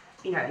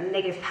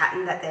 negative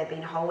pattern that they've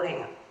been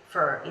holding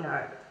for, who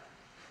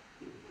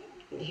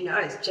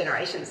knows,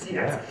 generations, who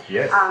knows.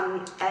 Yes.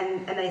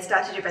 And they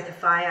start to do breath of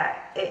fire,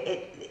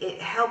 it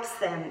helps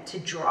them to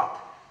drop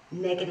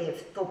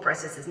negative thought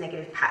processes,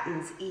 negative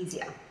patterns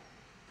easier.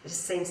 It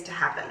just seems to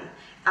happen.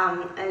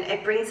 And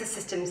it brings the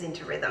systems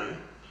into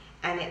rhythm.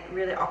 And it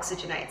really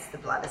oxygenates the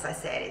blood, as I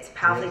said. It's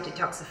powerfully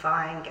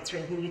detoxifying, gets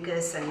rid of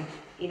mucus and,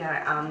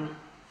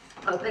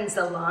 opens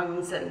the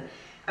lungs. And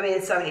I mean,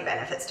 there's so many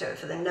benefits to it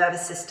for the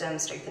nervous system,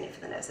 strengthening it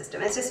for the nervous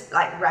system. It's just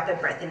like rapid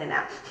breath in and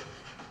out.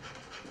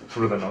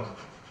 Through the nose?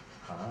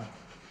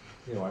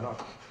 Why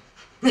not?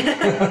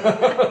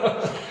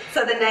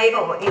 So the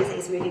navel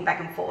is moving back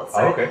and forth.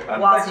 So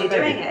whilst you're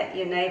doing it,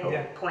 your navel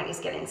point is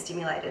getting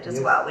stimulated as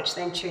well, which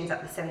then tunes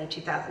up the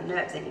 72,000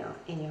 nerves in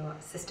your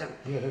system.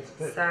 Yeah, that's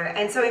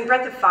it. So in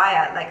breath of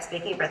fire, like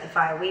speaking of breath of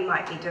fire, we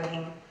might be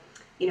doing,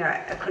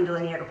 a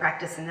Kundalini Yoga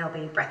practice, and there'll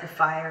be breath of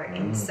fire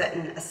in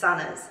certain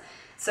asanas.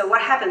 So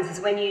what happens is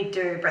when you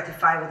do breath of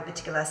fire with a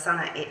particular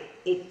asana,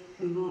 it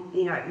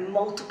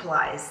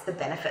multiplies the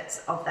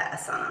benefits of that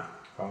asana.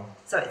 Wow.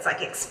 So it's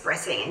like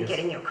expressing and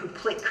getting your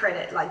complete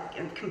credit,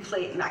 and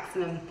complete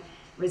maximum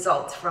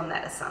results from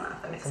that asana.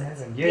 If that makes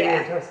sense. Amazing.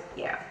 Yeah, it does.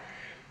 Yeah.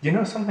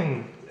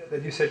 Something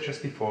that you said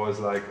just before is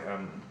like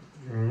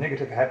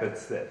negative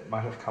habits that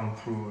might have come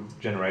through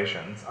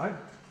generations.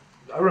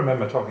 I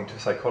remember talking to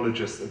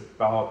psychologists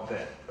about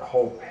that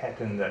whole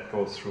pattern that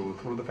goes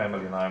through the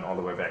family line all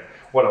the way back.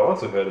 What I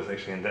also heard is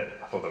actually, and that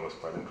I thought that was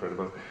quite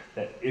incredible,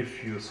 that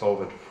if you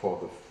solve it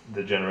for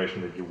the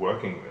generation that you're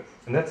working with,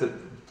 and that's a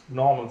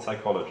normal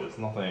psychologist,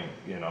 nothing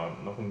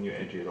new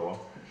agey at all.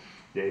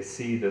 They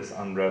see this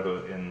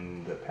unravel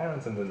in the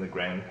parents and then the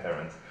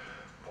grandparents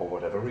for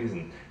whatever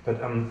reason.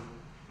 But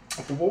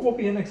what would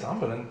be an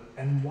example,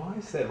 and why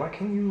is that? Why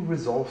can you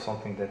resolve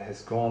something that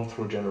has gone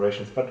through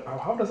generations, but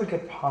how does it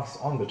get passed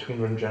on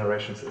between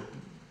generations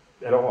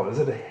at all? Is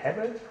it a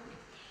habit?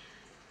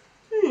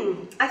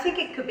 I think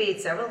it could be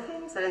several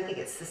things. I don't think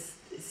it's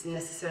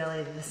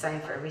necessarily the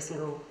same for every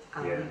single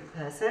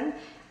person.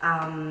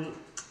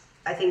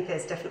 I think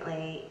there's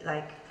definitely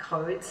like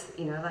codes,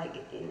 you know, like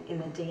in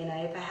the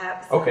DNA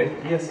perhaps. Okay.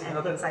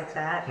 And things like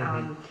that.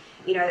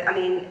 You know, I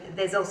mean,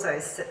 there's also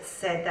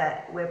said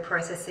that we're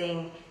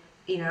processing,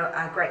 you know,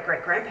 our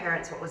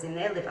great-great-grandparents, what was in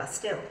their liver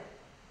still.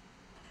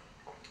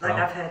 Like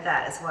I've heard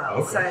that as well.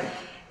 Okay. So,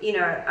 you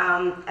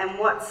know, and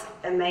what's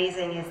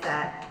amazing is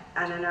that,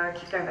 and I know I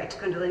keep going back to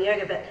Kundalini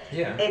Yoga, but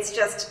it's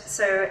just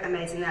so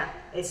amazing that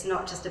it's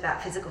not just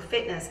about physical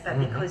fitness, but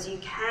because you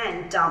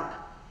can dump,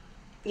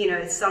 you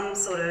know, some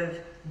sort of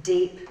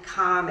deep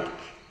karmic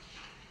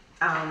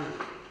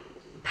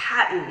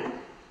pattern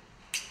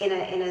in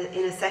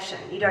a session.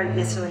 You don't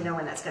necessarily know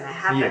when that's going to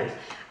happen.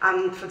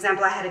 For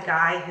example, I had a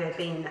guy who had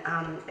been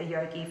a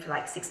yogi for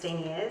like 16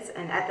 years,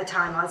 and at the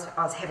time I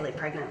was heavily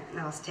pregnant, and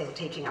I was still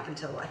teaching up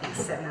until I think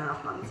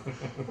 7.5 months.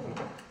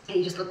 And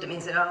he just looked at me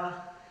and said, "Oh,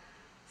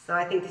 so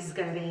I think this is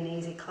going to be an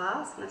easy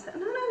class." And I said,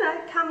 "No,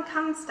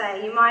 come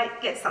stay. You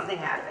might get something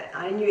out of it."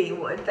 I knew you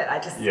would, but I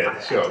just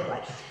acted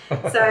like.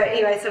 So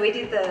anyway, so we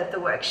did the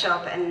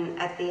workshop, and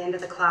at the end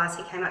of the class,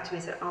 he came up to me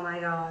and said, "Oh my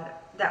God,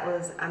 that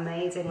was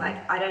amazing.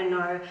 Like, I don't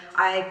know,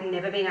 I've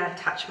never been able to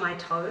touch my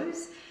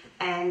toes."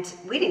 And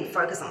we didn't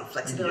focus on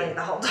flexibility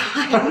the whole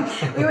time.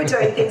 We were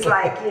doing things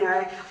like, you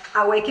know,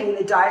 awakening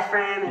the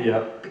diaphragm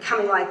and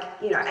becoming like,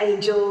 you know,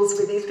 angels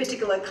with these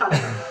particular kind of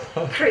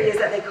kriyas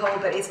that they call,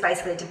 but it's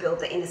basically to build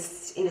the inner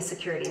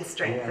security and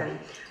strength. And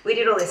we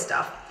did all this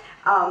stuff,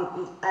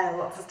 and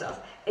lots of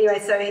stuff. Anyway,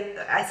 so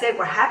I said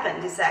what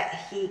happened is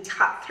that he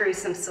cut through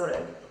some sort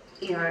of,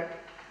 you know,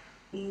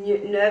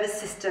 nervous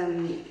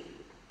system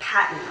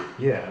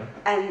pattern,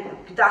 and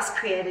thus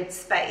created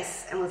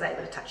space and was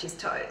able to touch his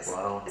toes.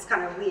 Wow. It's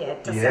kind of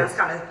weird. It sounds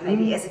kind of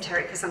maybe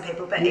esoteric for some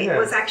people, but it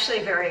was actually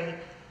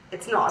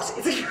it's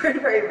very,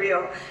 very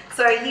real.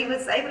 So he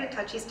was able to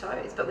touch his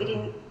toes, but we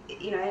didn't,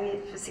 you know,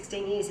 and for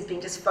 16 years he'd been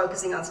just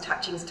focusing on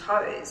touching his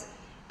toes,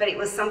 but it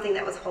was something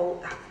that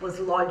was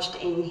lodged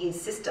in his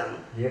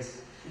system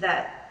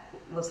that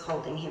was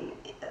holding him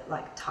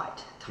like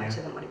tighter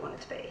than what he wanted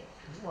to be.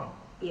 Wow.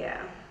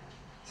 Yeah.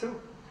 So,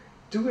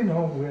 do we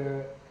know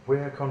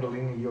where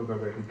Kundalini Yoga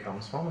really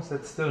comes from? Is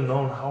that still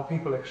known how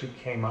people actually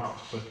came up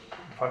with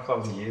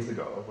 5,000 years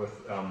ago with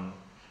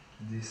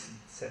these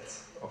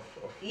sets of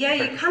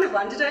you kind of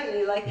wonder, don't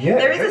you? Like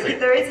there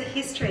is a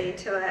history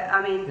to it.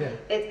 I mean,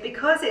 it's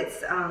because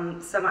it's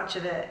so much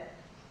of it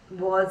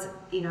was,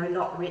 you know,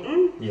 not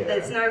written.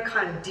 There's no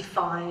kind of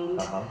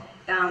defined.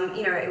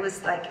 You know, it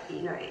was like,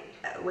 you know,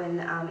 when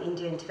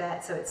India and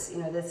Tibet. So it's, you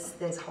know,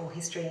 there's whole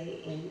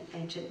history in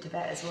ancient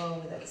Tibet as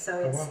well with it.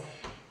 So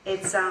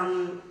it's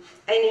and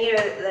you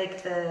know,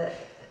 like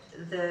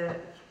the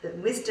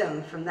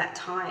wisdom from that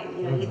time,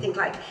 you know, you think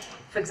like,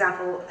 for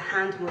example,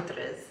 hand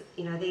mudras,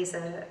 you know, these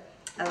are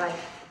like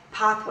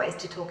pathways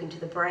to talking to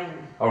the brain.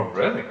 Oh,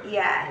 really?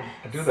 Yeah.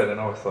 I do that and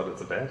I always thought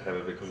it's a bad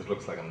habit because it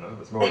looks like I'm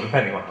nervous. Well,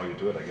 depending on how you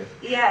do it, I guess.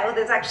 Yeah, well,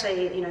 there's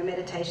actually, you know,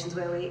 meditations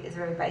where it's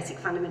very basic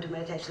fundamental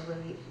meditations where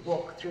we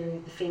walk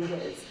through the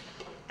fingers,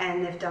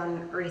 and they've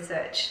done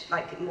research,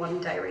 like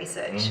modern day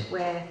research,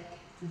 where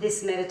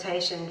this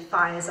meditation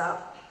fires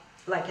up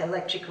like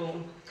electrical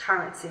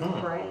currents in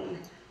the brain.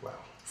 Wow.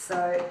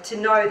 So to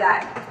know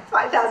that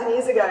 5,000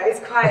 years ago is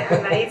quite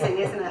amazing,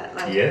 isn't it?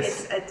 Like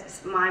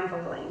it's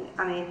mind-boggling.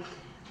 I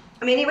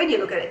mean, when you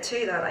look at it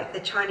too, though, like the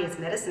Chinese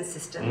medicine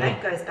system,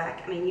 that goes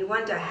back. I mean, you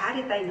wonder, how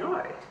did they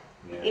know?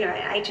 Yeah. You know,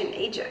 in ancient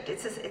Egypt,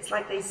 it's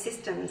like these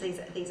systems,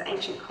 these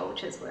ancient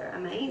cultures were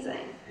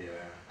amazing.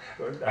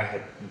 Yeah, I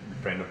had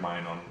a friend of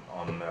mine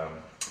on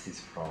he's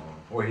from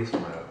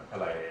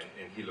LA,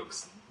 and he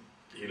looked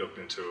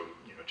into,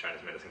 you know,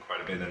 Chinese medicine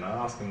quite a bit, and I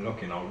asked him,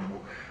 look, you know,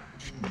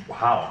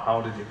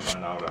 how did you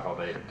find out, or how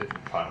they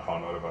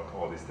found out about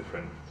all these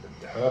different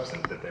herbs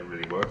and that they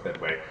really work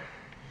that way?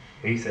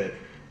 He said,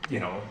 you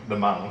know, the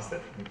monks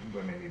that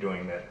were mainly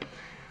doing that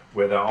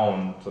were their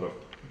own sort of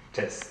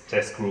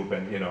test group,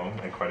 and, you know,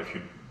 and quite a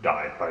few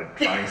died by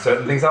trying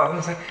certain things out. And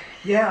it's like,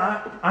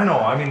 yeah, I know,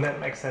 I mean, that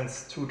makes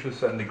sense to a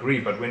certain degree,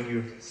 but when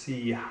you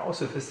see how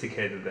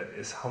sophisticated that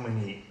is, how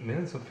many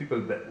millions of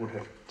people that would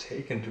have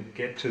taken to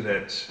get to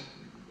that,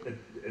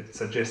 it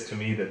suggests to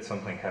me that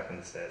something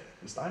happens that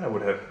Steiner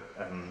would have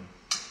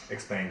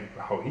explained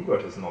how he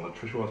got his knowledge,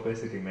 which was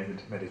basically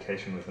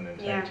meditation with an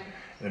intent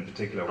in a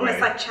particular way. Almost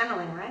like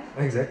channeling, right?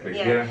 Exactly,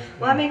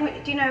 Well, I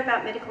mean, do you know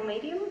about medical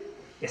medium?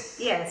 Yes.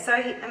 Yeah, so,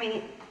 I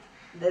mean,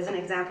 there's an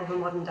example of a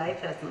modern day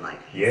person, like,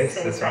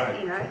 that's right.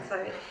 You know,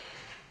 so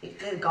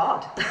they're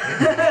God. You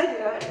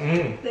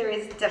know, there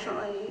is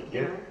definitely,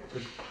 you know,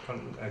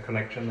 a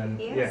connection, and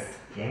yes.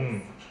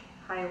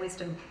 Higher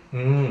wisdom.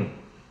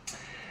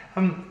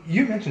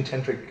 You mentioned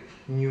tantric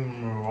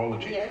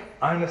numerology. Yeah.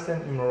 I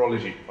understand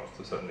numerology, well,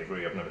 to a certain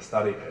degree. I've never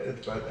studied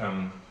it, but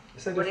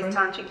is that different? What is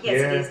tantric?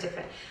 Yes, it is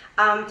different.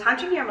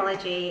 Tantric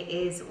numerology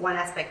is one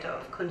aspect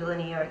of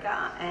Kundalini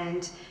Yoga,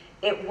 and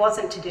it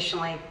wasn't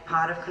traditionally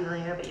part of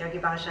Kundalini Yoga, but Yogi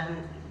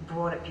Bhajan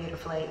brought it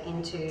beautifully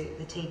into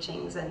the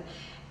teachings. And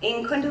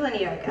in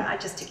Kundalini Yoga,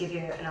 just to give you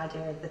an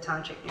idea of the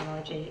tantric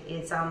neurology,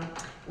 is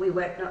we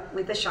work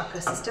with the chakra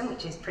system,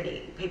 which is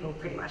people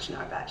pretty much know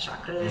about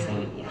chakras,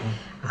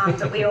 and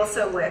but we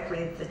also work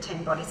with the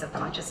 10 bodies of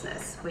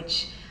consciousness,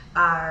 which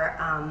are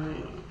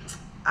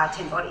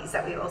 10 bodies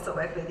that we also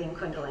work with in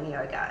Kundalini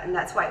Yoga, and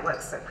that's why it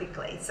works so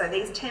quickly. So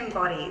these 10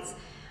 bodies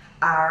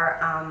are,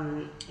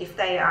 if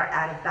they are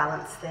out of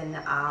balance,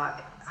 then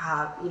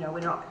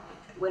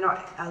we're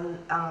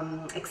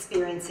not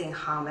experiencing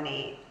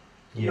harmony.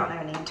 Not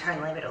only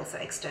internally but also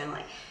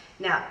externally.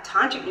 Now,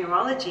 tantric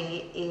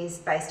neurology is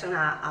based on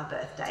our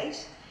birth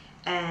date,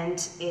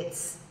 and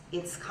it's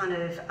kind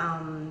of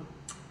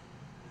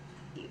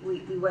we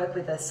work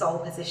with a soul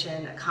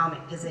position, a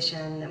karmic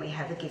position, then we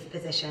have a gift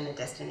position, a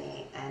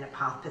destiny, and a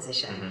path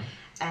position.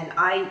 And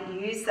I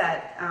use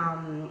that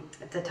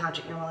the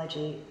tantric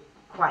neurology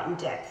quite in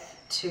depth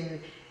to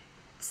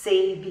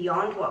see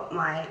beyond what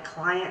my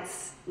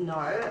clients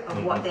know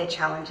of what their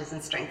challenges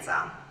and strengths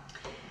are.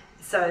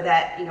 So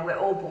that, we're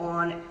all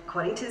born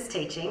according to this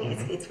teaching.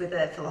 It's with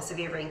a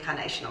philosophy of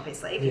reincarnation,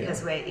 obviously,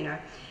 because we're,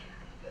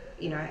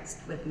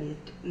 we've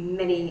lived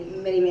many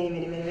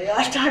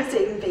lifetimes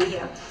to even be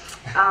here.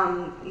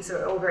 So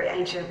we're all very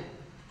ancient.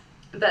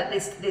 But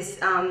this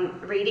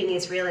reading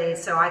is really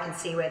so I can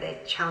see where their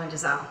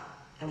challenges are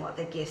and what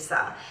their gifts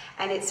are,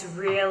 and it's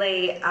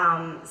really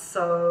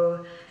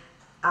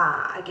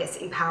I guess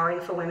empowering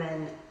for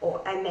women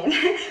and men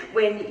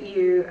when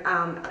you,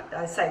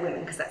 I say women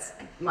because that's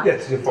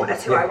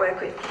who I work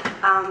with,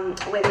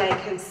 when they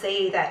can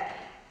see that,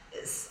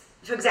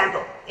 for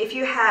example, if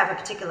you have a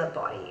particular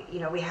body,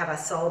 we have a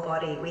soul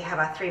body, we have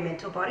our 3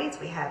 mental bodies,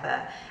 we have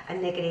a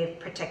negative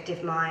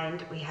protective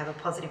mind, we have a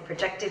positive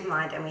projective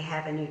mind, and we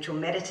have a neutral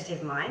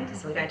meditative mind.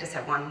 So we don't just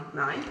have one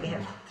mind, we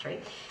have 3.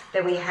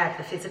 Then we have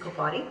the physical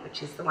body,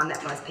 which is the one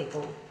that most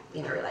people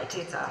relate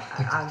to. It's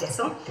our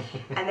vessel.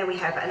 And then we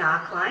have an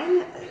arc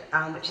line,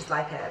 which is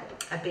like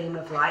a beam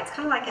of light. It's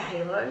kind of like a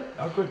halo.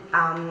 Oh, good.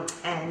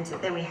 And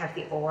then we have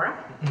the aura,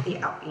 the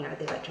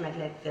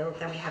electromagnetic field.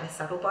 Then we have a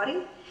subtle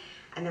body.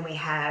 And then we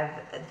have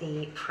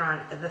the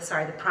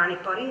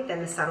pranic body, then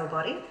the subtle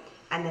body,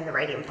 and then the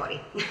radiant body.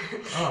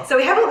 So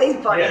we have all these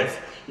bodies. Yes.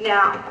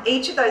 Now,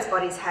 each of those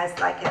bodies has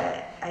like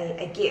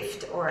a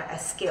gift or a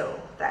skill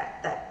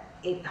that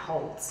it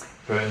holds.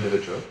 Per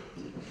individual?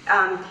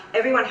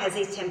 Everyone has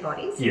these 10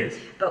 bodies. Yes.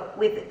 But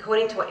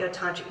according to what your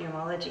tantric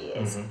numerology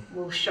is,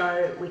 will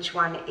show which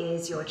one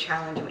is your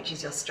challenge and which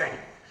is your strength.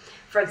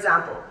 For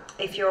example,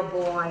 if you're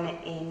born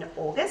in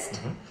August,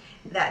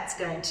 that's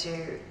going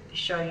to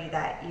show you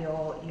that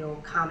your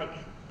karmic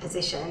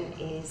position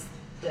is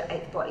the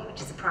 8th body,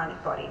 which is the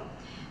pranic body.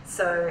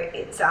 So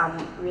it's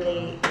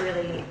really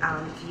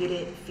for you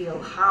to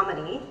feel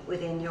harmony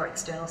within your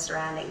external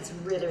surroundings.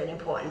 Really, really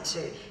important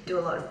to do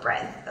a lot of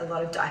breath, a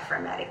lot of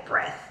diaphragmatic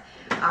breath,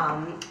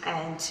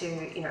 and to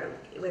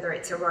whether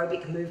it's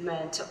aerobic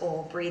movement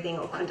or breathing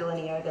or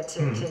Kundalini Yoga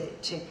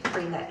to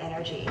bring that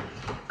energy.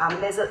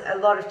 There's a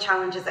lot of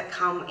challenges that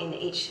come in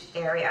each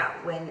area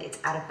when it's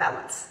out of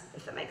balance,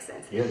 if that makes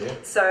sense. Yeah.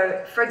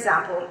 So, for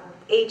example,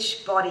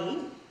 each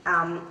body.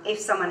 If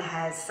someone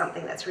has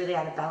something that's really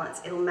out of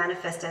balance, it'll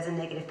manifest as a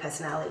negative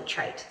personality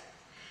trait.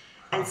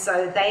 And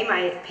so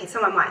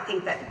someone might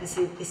think that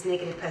this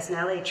negative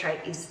personality trait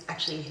is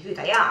actually who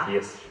they are.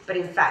 Yes. But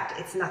in fact,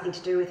 it's nothing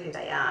to do with who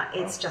they are.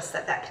 It's just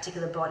that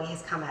particular body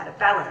has come out of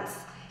balance,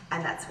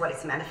 and that's what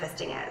it's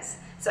manifesting as.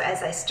 So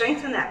as they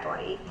strengthen that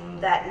body,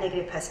 that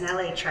negative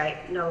personality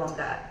trait no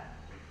longer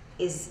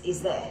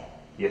is there.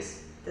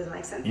 Yes. Does it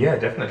make sense? Yeah,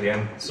 definitely.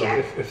 And so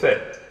if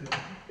that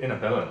inner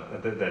balance,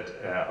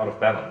 that out of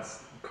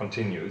balance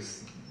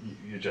continues,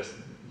 you just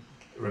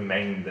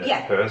remain the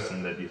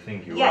person that you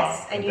think you are.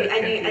 Yes, and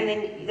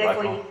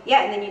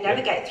then you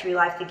navigate through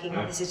life thinking,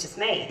 "Oh, this is just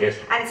me,"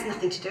 and it's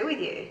nothing to do with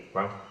you.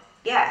 Wow.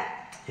 Yeah.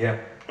 Yeah.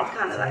 It's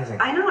kind of like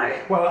amazing. I know.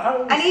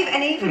 Well,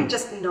 and even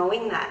just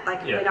knowing that,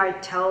 like when I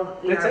tell,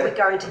 we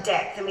go into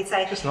depth and we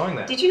say, just knowing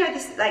that. Did you know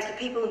this? Like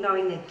people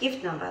knowing their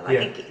gift number,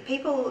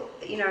 people,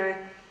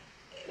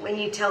 when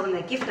you tell them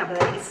their gift number,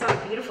 it's so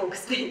beautiful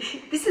because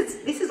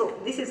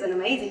this is an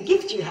amazing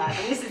gift you have,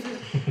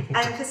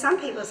 and for some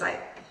people it's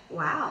like,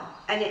 wow,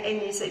 and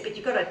you say, but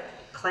you've got to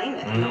claim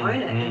it and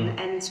own it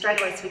and straight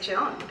away switch it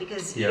on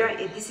because you don't.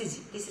 This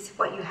is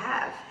what you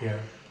have. Yeah.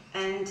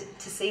 And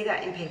to see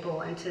that in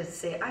people and to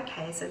see,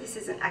 okay, so this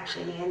isn't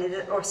actually me,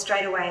 or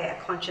straight away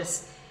a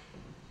conscious,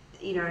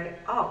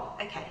 oh,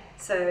 okay,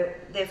 so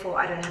therefore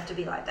I don't have to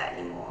be like that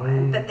anymore.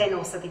 But then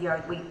also the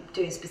yoga, we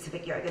do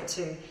specific yoga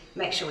to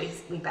make sure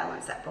we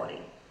balance that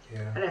body. Yeah.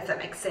 I don't know if that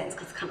makes sense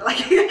because it's kind of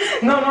like...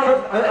 No,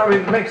 I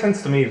mean, it makes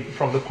sense to me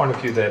from the point of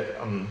view that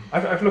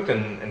I've looked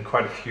in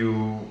quite a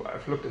few,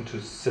 I've looked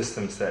into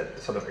systems that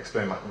sort of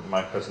explain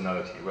my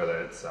personality, whether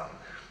it's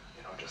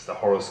just the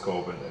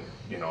horoscope and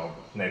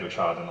natal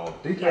chart and all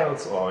the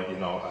details, or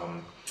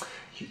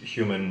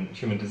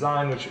human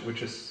design,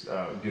 which is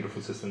a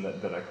beautiful system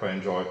that I quite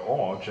enjoy,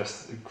 or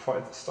just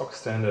quite stock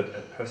standard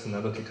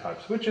personality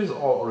types, which is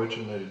all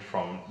originated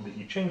from the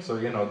I Ching. So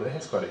there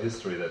has quite a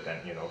history that then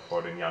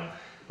Freud and Jung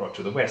brought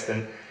to the West,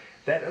 and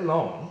that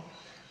alone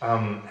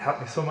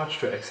helped me so much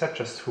to accept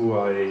just who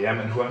I am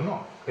and who I'm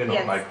not.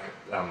 Yes.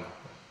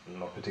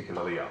 Not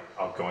particularly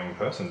outgoing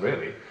person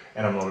really,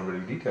 and I'm not a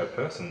really detailed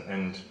person,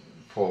 and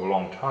for a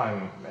long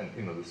time,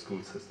 and the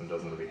school system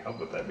doesn't really help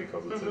with that,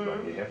 because it's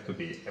like you have to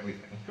be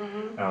everything.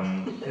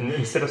 And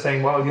instead of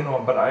saying, well,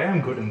 but I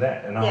am good in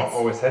that, and I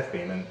always have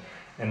been.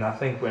 And I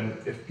think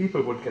if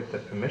people would get the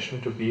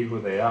permission to be who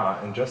they are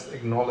and just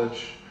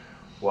acknowledge,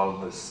 well,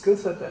 the skill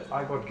set that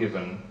I got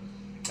given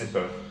at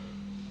birth,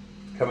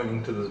 coming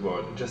into this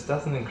world, it just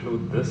doesn't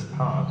include this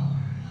part.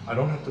 I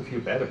don't have to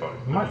feel bad about it.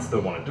 You might still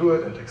want to do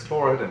it and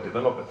explore it and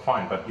develop it,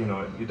 fine, but you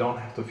don't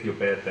have to feel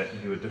bad that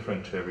you're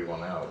different to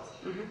everyone else.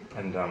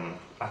 And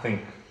I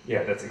think,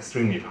 that's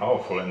extremely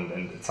powerful,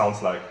 and it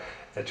sounds like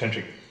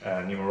tantric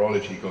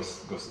numerology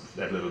goes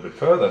that little bit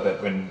further,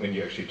 that when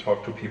you actually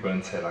talk to people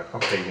and say like,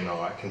 okay,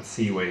 I can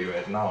see where you're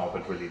at now,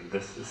 but really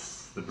this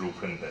is the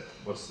blueprint that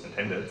was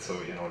intended, so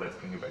let's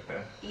bring you back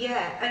there.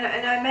 Yeah,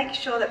 and I make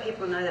sure that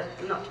people know that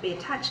not to be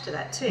attached to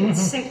that too.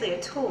 It's simply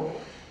a tool,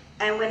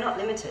 and we're not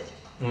limited.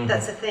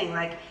 That's the thing,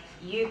 like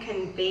you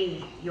can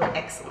be your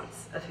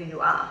excellence of who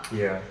you are.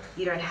 Yeah.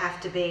 You don't have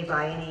to be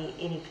by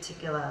any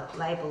particular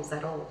labels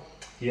at all.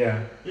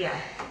 Yeah. Yeah.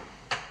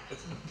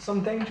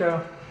 Some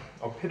danger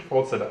or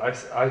pitfalls that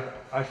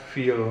I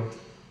feel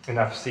and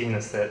I've seen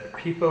is that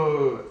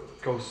people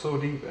go so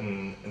deep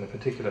in a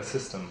particular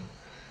system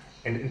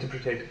and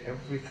interpret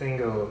every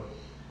single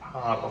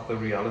part of the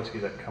reality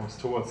that comes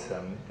towards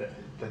them,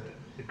 that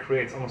it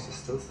creates almost a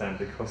still stand,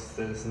 because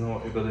there's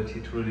no ability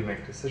to really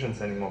make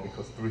decisions anymore,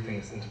 because everything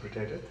is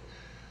interpreted.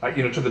 Like,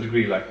 to the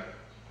degree like,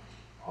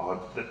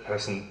 oh, that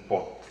person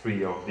bought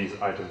 3 of these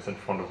items in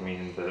front of me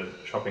in the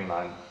shopping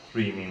line,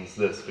 3 means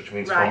this, which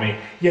means for me,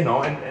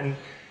 and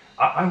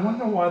I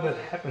wonder why that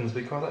happens,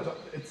 because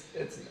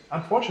it's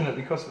unfortunate,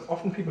 because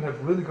often people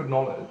have really good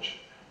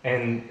knowledge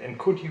and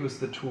could use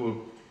the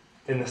tool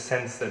in the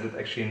sense that it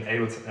actually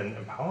enables and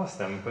empowers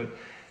them,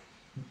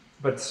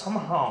 but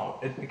somehow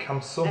it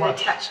becomes so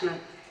much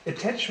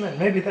attachment.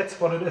 Maybe that's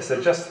what it is.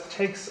 It just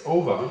takes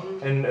over,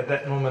 and at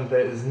that moment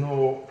there is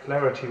no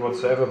clarity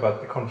whatsoever, but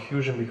the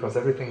confusion, because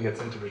everything gets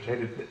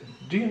interpreted.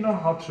 Do you know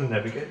how to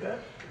navigate that?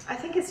 I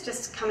think it's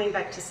just coming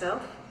back to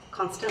self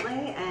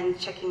constantly and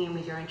checking in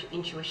with your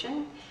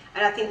intuition,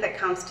 and I think that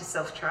comes to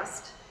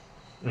self-trust.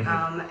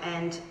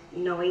 And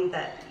knowing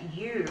that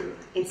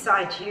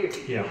inside you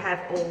have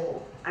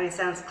all, it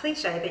sounds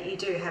cliche, but you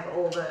do have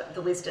all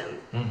the wisdom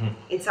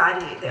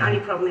inside of you. The only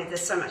problem is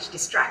there's so much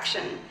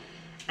distraction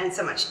and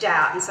so much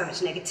doubt and so much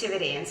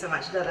negativity and so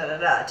much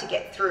to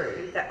get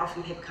through that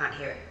often people can't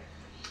hear it.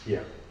 Yeah.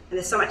 And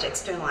there's so much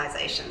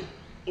externalization.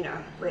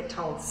 We're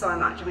told so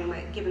much.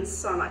 We're given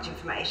so much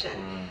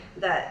information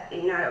that,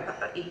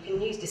 you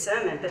can use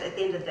discernment, but at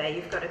the end of the day,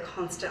 you've got to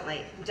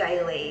constantly,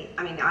 daily,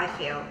 I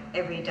feel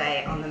every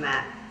day on the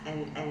mat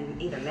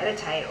and either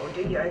meditate or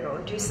do yoga or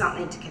do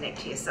something to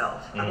connect to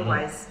yourself.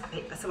 Otherwise,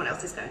 someone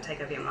else is going to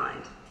take over your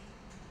mind.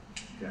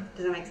 Yeah.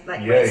 Does that make sense?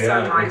 Like, we're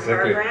so mind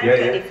programmed,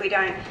 and if we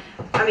don't,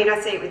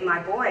 I see it with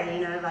my boy,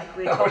 like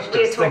we were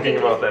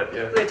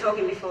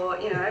talking before,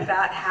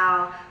 about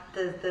how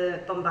the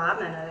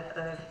bombardment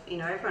of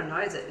everyone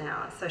knows it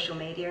now, social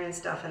media and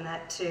stuff, and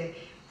that too,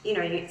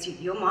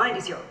 your mind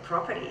is your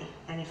property,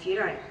 and if you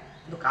don't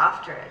look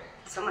after it,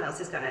 someone else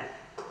is going to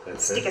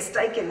stick a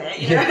stake in there,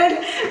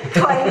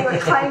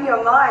 claim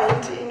your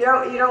mind. You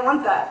don't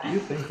want that. You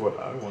think what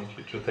I want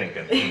you to think,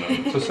 and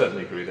to a certain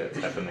degree that's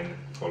happening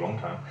for a long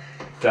time.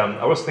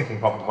 I was thinking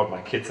about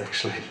my kids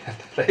actually,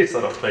 that they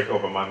sort of take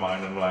over my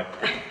mind,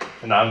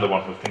 and I'm the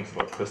one who thinks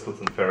about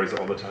crystals and fairies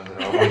all the time.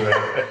 And I want to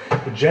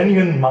have a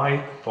genuine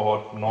my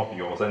thought, not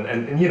yours. And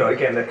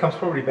again, that comes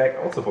probably back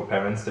also for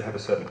parents to have a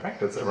certain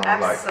practice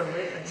around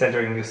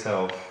centering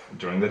yourself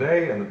during the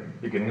day and the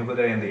beginning of the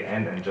day and the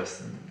end, and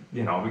just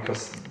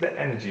because that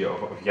energy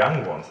of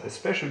young ones,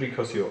 especially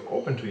because you're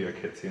open to your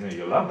kids,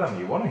 you love them,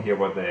 you want to hear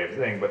what they're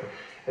saying, but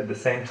at the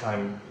same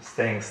time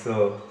staying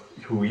still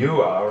who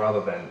you are rather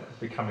than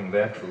becoming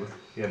their truth,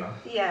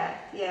 Yeah,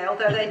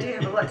 although they do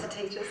have a lot to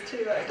teach us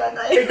too, though, don't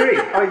they?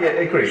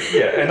 Agree.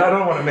 Yeah, and I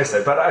don't want to miss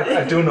it, but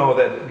I do know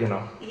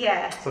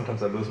that,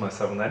 sometimes I lose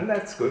myself in that, and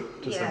that's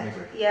good to some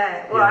degree.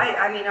 Yeah, well,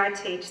 I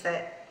teach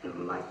that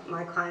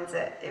my clients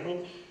that,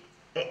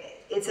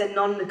 it's a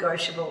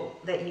non-negotiable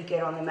that you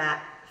get on the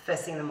mat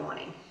first thing in the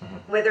morning.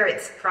 Whether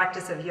it's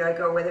practice of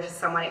yoga or whether for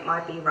someone it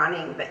might be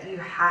running, but you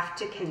have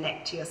to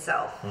connect to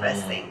yourself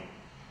first thing.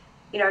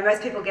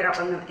 Most people get up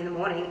in the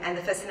morning and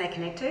the first thing they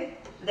connect to,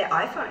 their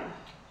iPhone.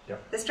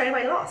 Yep. They're straight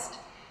away lost.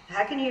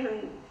 How can you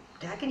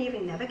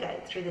even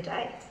navigate through the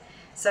day?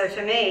 So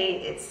for me,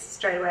 it's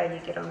straight away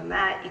you get on the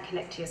mat, you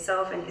connect to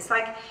yourself, and it's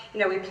like,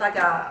 we plug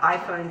our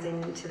iPhones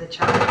into the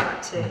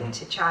charger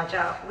to charge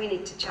up. We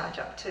need to charge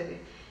up too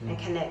and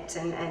connect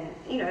and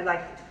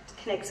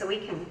connect so we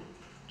can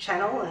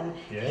channel and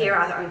hear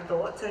our own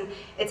thoughts. And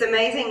it's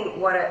amazing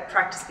what a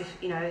practice,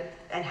 you know,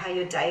 and how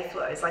your day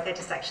flows. Like I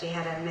just actually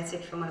had a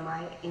message from one of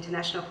my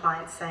international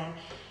clients saying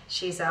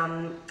she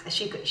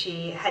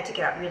had to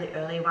get up really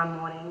early one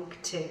morning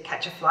to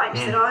catch a flight.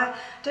 She said, "Oh, I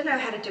don't know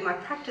how to do my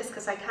practice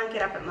because I can't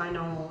get up at my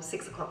normal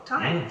 6 o'clock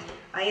time.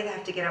 I either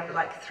have to get up at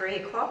like 3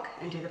 o'clock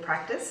and do the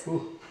practice,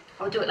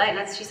 or do it late."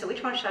 And she said,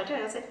 "Which one should I do?"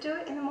 And I said, "Do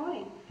it in the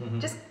morning.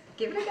 Just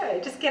give it a go.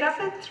 Just get up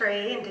at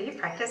 3 and do your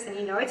practice, and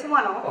you know it's a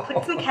one-off.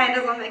 Put some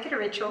candles on, make it a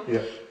ritual."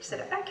 She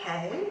said,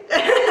 "Okay."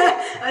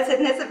 I said,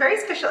 "And there's a very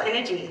special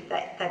energy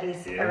that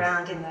is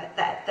around in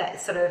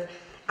that sort of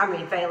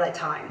Amrit Vela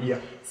time."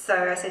 So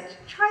I said,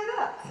 "Try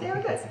that, see how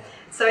it goes."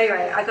 So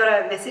anyway, I got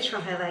a message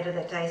from her later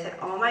that day. Said,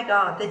 "Oh my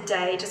God, the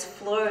day just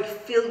flowed,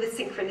 filled with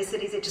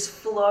synchronicities. It just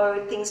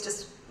flowed. Things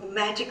just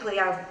magically.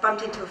 I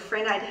bumped into a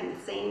friend I hadn't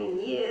seen in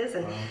years,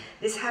 and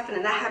this happened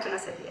and that happened." I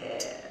said,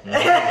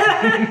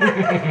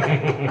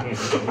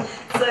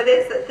 So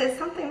there's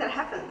something that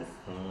happens.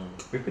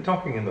 We've been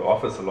talking in the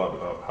office a lot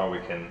about how we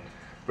can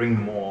bring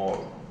more,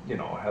 you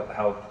know,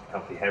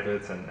 healthy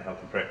habits and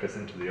healthy practice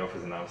into the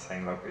office. And I was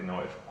saying, like, you know,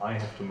 if I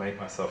have to make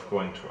myself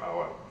go into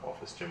our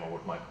office gym or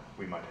what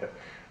we might have,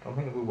 I don't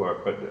think it will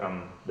work. But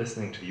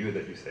listening to you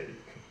that you say you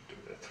can do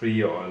a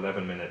 3 or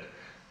 11-minute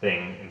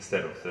thing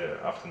instead of the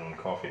afternoon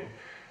coffee,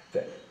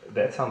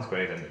 that sounds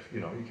great. And if, you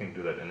know, you can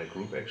do that in a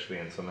group actually,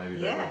 and so maybe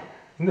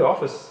in the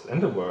office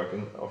and the work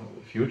of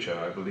the future,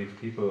 I believe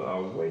people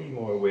are way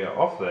more aware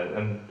of that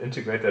and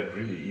integrate that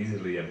really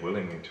easily and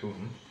willingly too.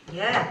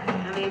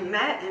 I mean,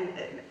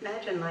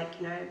 imagine like,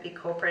 you know, big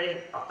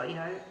corporate, you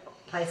know,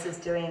 places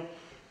doing,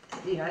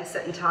 you know, a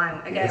certain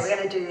time. Okay, we're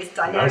going to do this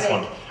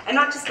dynamic, and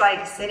not just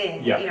like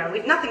sitting. You know,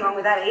 with nothing wrong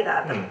with that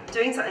either, but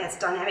doing something that's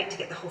dynamic to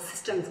get the whole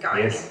systems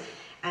going.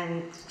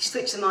 And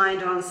switch the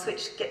mind on,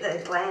 get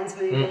the glands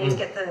moving,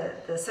 get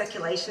the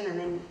circulation, and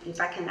then you're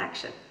back in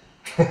action.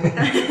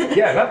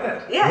 I love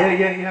that.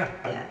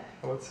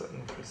 I would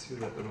certainly pursue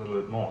that a little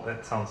bit more.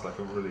 That sounds like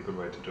a really good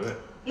way to do it.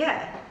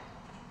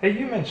 Hey,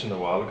 you mentioned a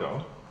while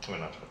ago,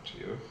 when I talked to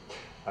you,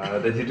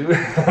 that you do,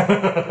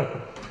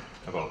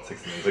 about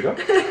 6 minutes ago,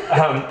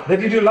 that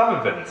you do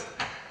love events.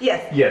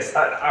 Yes,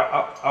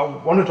 I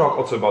want to talk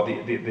also about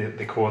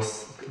the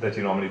course that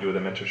you normally do, the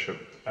mentorship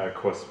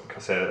course,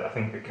 because I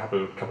think a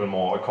couple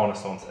more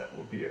cornerstones that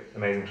would be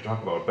amazing to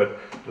talk about. But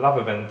love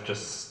event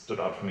just stood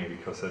out for me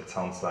because it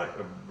sounds like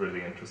a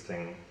really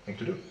interesting thing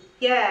to do.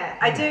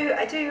 I do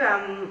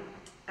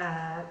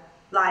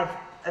live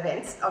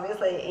events,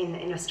 obviously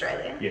in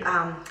Australia.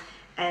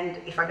 And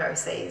if I go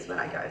overseas, when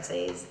I go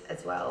overseas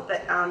as well.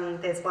 But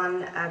there's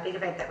one big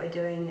event that we're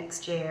doing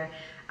next year,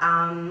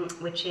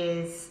 which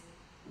is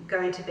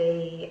going to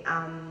be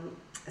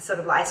sort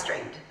of live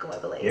streamed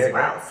globally as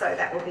well. So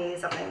that will be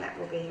something that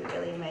will be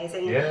really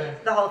amazing.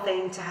 The whole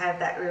thing to have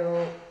that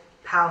real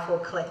powerful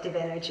collective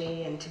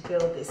energy and to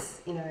build this,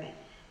 you know,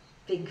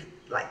 big,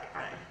 like,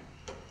 I don't know,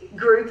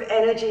 group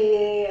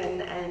energy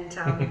and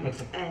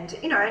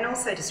you know, and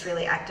also just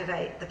really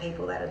activate the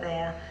people that are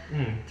there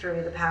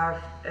through the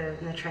power of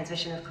the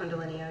transmission of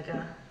Kundalini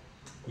Yoga.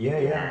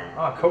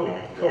 Cool.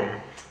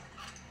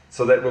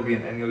 So that will be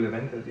an annual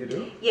event that you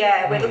do?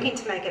 We're looking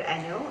to make it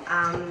annual.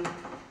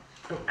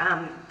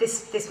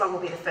 This one will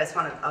be the first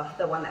one of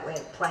the one that we're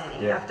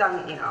planning. I've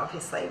done, you know,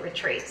 obviously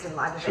retreats and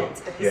live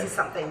events, but this is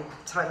something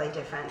totally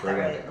different that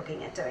we're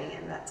looking at doing,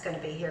 and that's going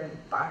to be here in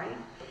Byron.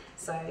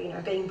 So, you know,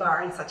 being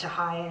Byron, such a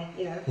high,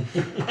 you know,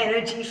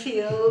 energy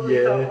field,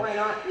 we thought, why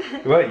not?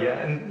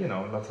 And, you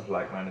know, lots of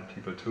like-minded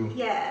people too.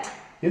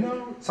 You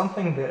know,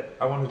 something that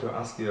I wanted to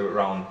ask you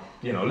around,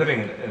 you know,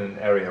 living in an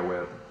area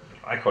where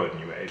I call it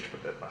New Age,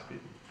 but that must be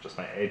just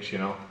my age, you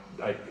know,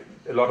 like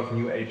a lot of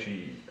New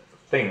Agey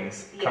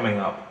things coming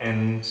up,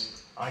 and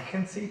I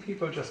can see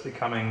people just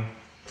becoming,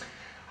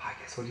 I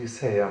guess, what do you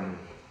say,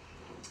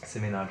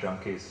 seminar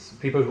junkies,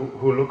 people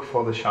who look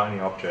for the shiny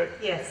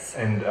object,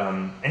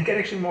 and get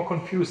actually more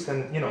confused,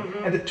 and, you know,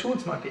 and the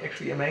tools might be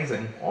actually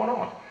amazing or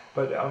not,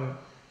 but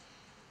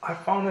I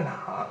found it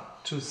hard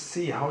to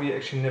see how you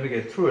actually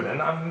navigate through it,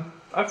 and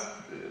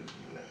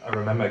I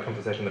remember a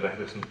conversation that I had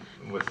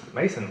with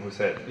Mason, who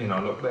said, you know,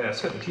 look, there are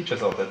certain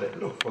teachers out there that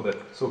look for the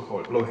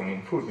so-called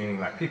low-hanging fruit, meaning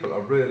like people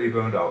are really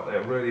burned out,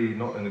 they're really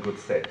not in a good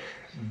state.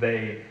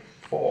 They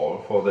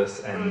fall for this,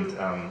 and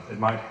it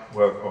might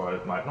work or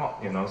it might not,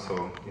 you know,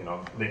 so, you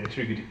know, the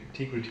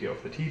integrity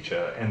of the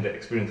teacher and the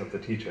experience of the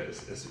teacher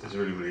is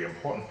really, really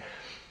important.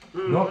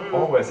 Not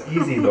always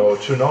easy though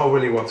to know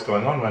really what's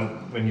going on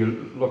when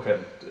you look at,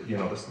 you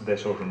know, their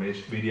social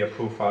media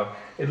profile.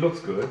 It looks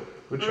good,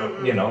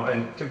 you know,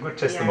 and good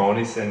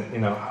testimonies, and, you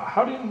know,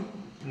 how do you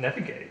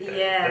navigate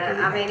that?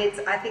 I mean,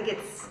 I think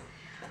it's,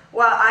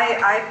 well,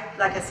 I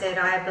like I said,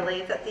 I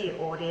believe that the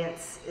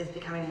audience is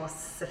becoming more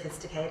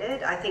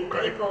sophisticated. I think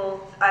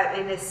people, I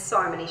mean, there's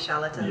so many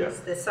charlatans,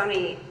 there's so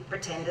many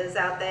pretenders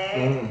out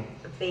there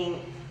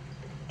being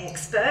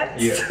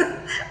experts,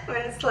 when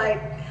it's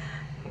like,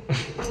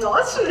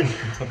 not.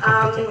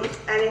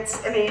 And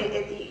it's, I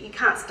mean, you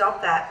can't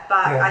stop that,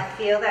 but I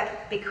feel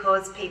that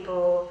because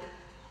people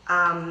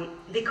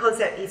because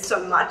there is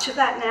so much of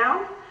that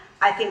now,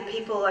 I think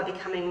people are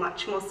becoming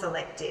much more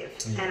selective,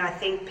 and I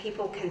think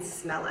people can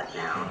smell it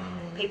now.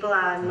 People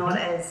are not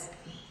as,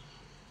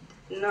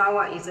 no, I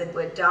won't use the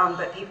word dumb,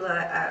 but people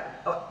are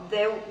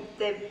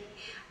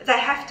they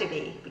have to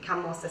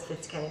become more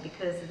sophisticated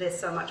because there's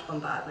so much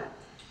bombardment,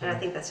 and I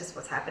think that's just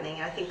what's happening.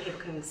 And I think people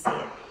can see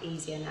it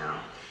easier now.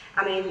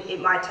 I mean, it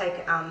might take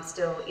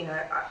still, you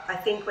know, I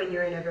think when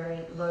you're in a very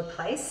low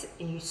place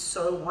and you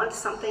so want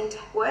something to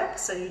work,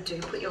 so you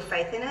do put your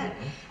faith in it,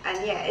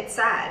 and yeah, it's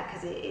sad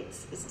because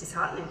it's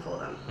disheartening for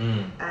them,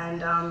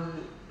 and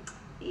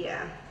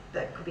yeah,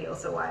 that could be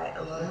also why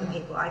a lot of the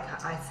people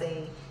I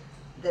see,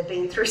 they've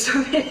been through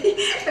so many,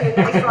 and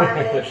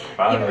they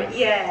finally,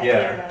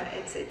 yeah,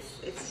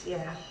 it's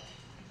yeah.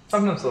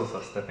 Sometimes those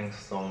are stepping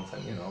stones,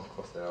 and you know, of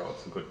course, they are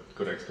also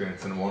good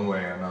experience in one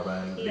way or another,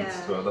 and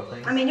leads to other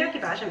things. I mean, Yogi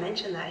Bhajan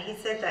mentioned that. He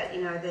said that,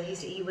 you know, that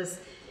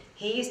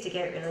he used to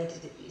get really,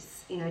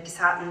 you know,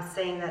 disheartened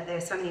seeing that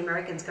there's so many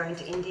Americans going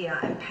to India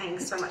and paying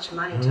so much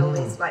money to all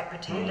these like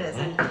pretenders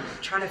and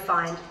trying to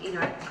find, you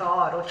know,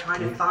 God or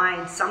trying to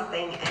find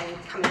something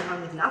and coming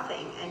home with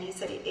nothing. And he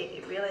said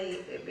it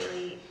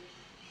really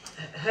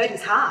hurt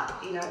his heart.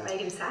 You know, it made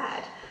him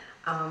sad.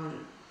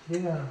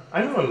 Yeah,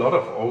 I know a lot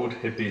of old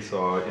hippies,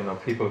 or you know,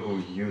 people who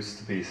used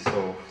to be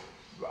so,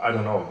 I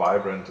don't know,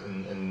 vibrant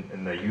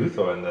in their youth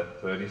or in their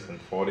 30s and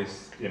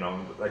 40s. You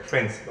know, like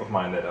friends of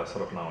mine that are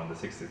sort of now in the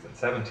 60s and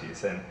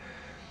 70s, and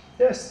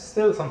there's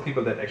still some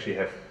people that actually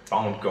have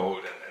found gold,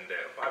 and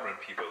they're vibrant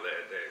people.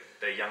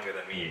 They're younger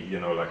than me, you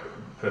know, like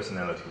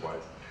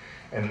personality-wise.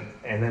 And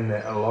then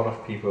there are a lot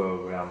of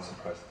people where I'm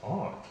surprised.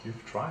 Oh,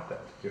 you've tried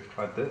that, you've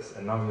tried this,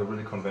 and now you're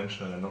really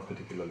conventional and not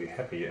particularly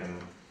happy. And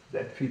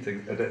that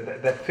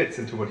fits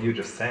into what you're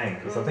just saying,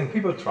 because I think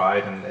people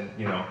tried, and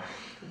you know,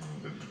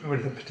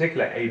 with a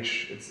particular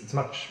age,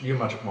 you're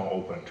much more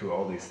open to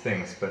all these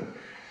things. But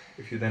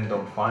if you then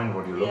don't find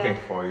what you're looking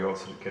for, you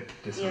also get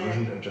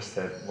disillusioned and just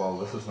said, well,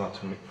 this is not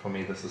for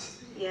me. This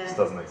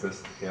doesn't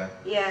exist.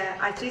 Yeah,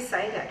 I do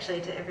say it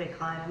actually to every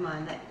client of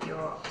mine that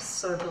you're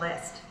so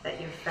blessed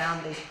that you've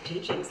found these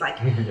teachings. Like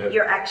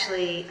you're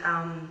actually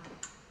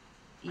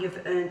you've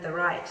earned the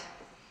right.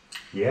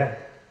 Yeah,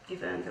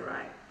 you've earned the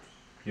right.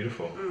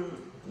 Beautiful.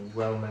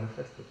 Well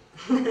manifested.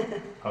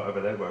 However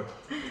that works.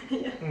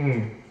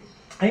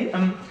 Hey,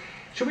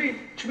 should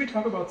we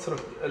talk about sort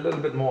of a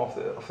little bit more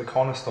of the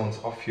cornerstones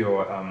of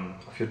your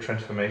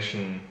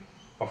transformation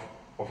of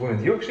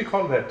women? You actually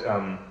call that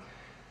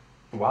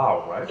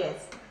WOW, right?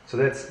 Yes. So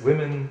that's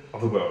Women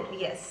of the World.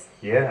 Yes.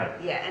 Yeah.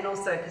 Yeah, and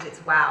also because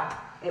it's WOW.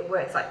 It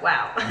works like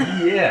wow.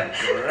 Yeah,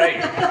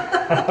 great.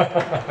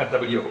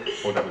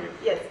 W-O-W.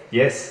 Yes.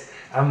 Yes.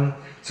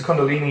 So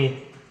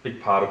Kundalini, big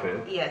part of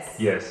it. Yes.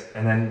 Yes.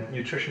 And then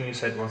nutrition, you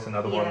said, was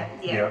another one.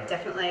 Yeah,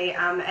 definitely.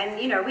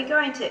 And you know, we go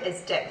into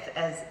as depth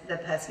as the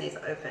person is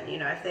open. You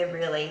know, if they're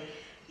really,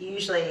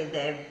 usually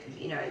they're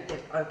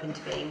open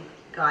to being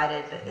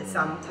guided, but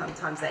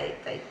sometimes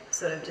they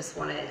sort of just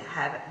want to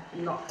have it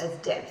not as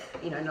depth.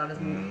 You know, not as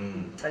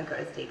don't go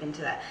as deep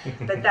into that.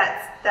 But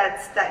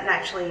that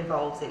naturally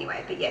evolves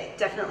anyway. But yeah,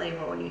 definitely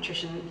raw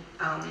nutrition.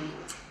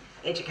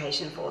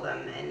 Education for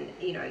them, and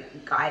you know,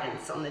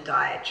 guidance on the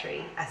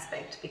dietary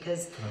aspect,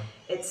 because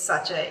it's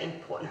such an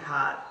important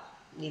part,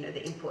 you know,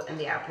 the input and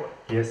the output.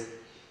 Yes.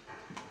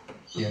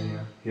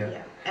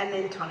 Yeah. And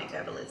then tonic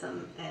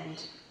herbalism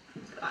and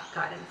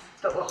guidance.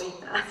 But what we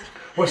asked.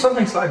 Well,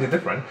 something slightly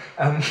different.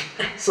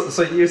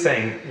 So you're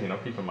saying, you know,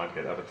 people might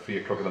get up at 3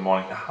 o'clock in the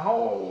morning.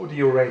 How do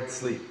you rate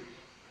sleep?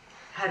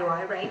 How do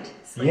I rate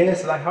sleep?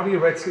 Yes, like how do you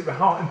rate sleep?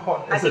 How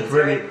important is it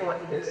really?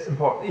 It's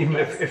important, even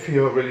if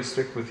you're really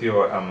strict with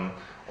your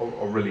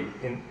or really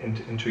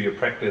into your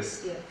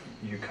practice,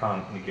 you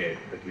can't negate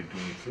that you do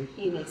need sleep.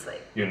 You need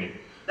sleep. You need.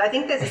 I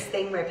think there's this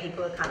thing where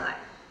people are kind of like,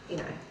 you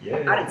know,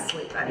 I don't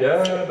sleep. I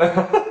don't sleep.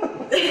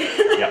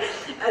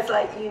 It's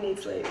like you need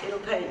sleep. You'll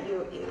pay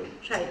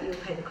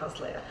the cost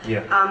later.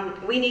 Yeah.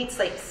 We need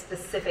sleep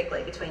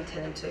specifically between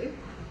 10 and 2.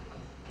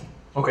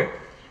 Okay.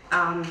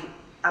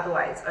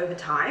 Otherwise, over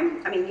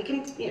time, I mean, you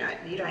can, you know,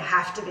 you don't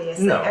have to be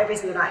asleep every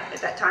single night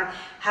at that time.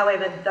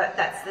 However,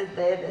 that's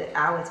the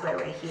hours where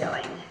we're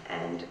healing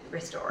and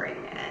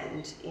restoring,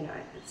 and you know,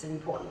 it's an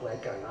important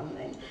work going on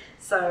then.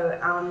 So,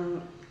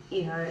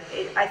 you know,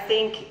 I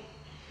think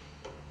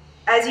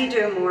as you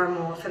do more and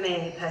more, for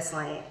me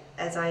personally,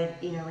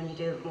 when you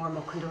do more and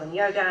more Kundalini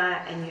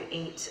Yoga and you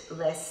eat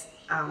less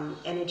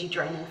energy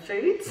draining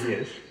foods,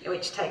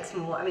 which takes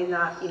more. I mean,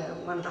 you know,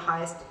 one of the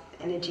highest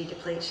energy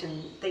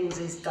depletion things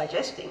is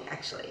digesting,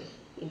 actually.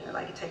 You know,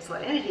 like it takes a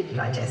lot of energy to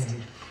digest.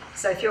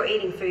 So if you're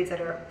eating foods that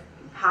are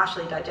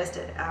partially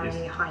digested,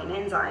 only high in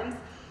enzymes,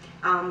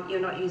 you're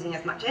not using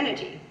as much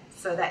energy.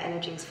 So that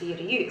energy is for you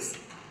to use.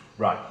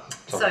 Right.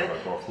 Talking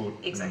about raw food.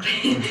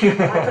 Exactly. But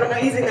I'm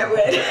not using that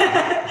word.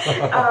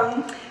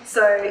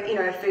 So, you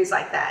know, foods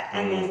like that.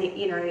 And then,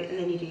 you know, and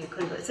then you do your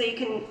Kundalini. So you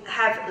can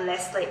have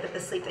less sleep, but the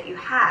sleep that you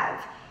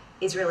have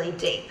is really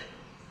deep.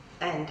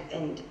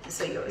 and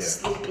so you're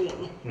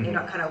sleeping, you're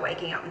not kind of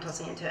waking up and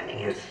tossing and turning.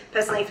 Yes. And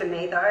personally for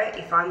me though,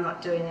 if I'm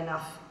not doing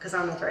enough, because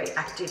I'm a very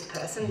active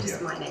person,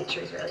 just my nature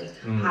is really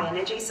high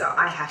energy, so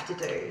I have to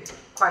do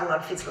quite a lot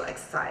of physical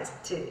exercise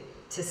to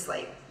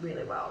sleep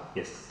really well.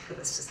 Yes.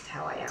 Because it's just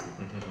how I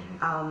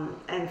am.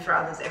 And for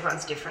others,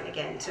 everyone's different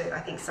again too.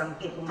 I think some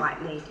people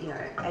might need,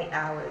 8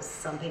 hours.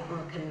 Some people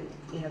can,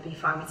 be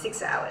fine with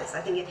 6 hours. I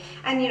think,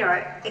 and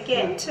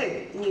again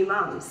too, new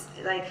mums,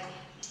 like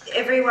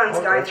everyone's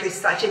going through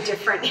such a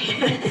different,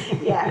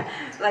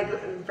 like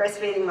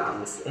breastfeeding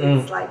mums.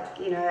 It's like,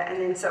 and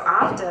then so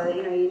after,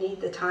 you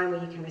need the time where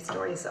you can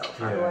restore yourself.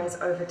 Yeah. Otherwise,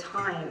 over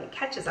time, it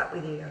catches up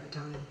with you over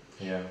time.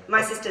 Yeah.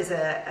 My sister's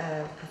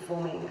a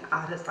performing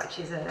artist, like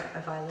she's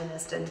a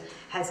violinist and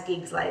has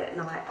gigs late at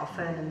night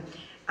often.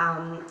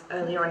 And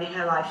earlier on in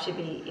her life, she'd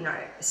be,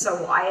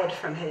 so wired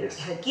from her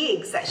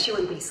gigs that she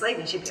wouldn't be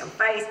sleeping. She'd be on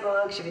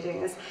Facebook, she'd be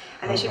doing this,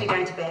 and then she'd be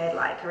going to bed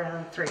like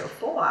around 3 or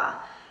 4.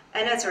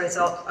 And as a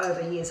result,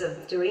 over years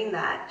of doing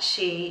that,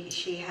 she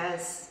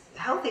has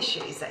health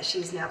issues that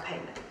she's now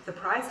paying the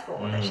price for,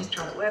 that she's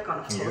trying to work on,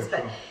 of course.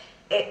 But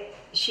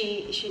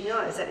she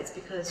knows that it's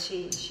because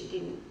she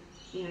didn't,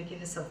 give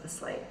herself the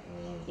sleep.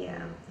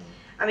 Yeah.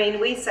 I mean,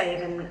 we say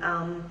even,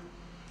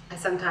 I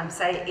sometimes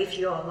say, if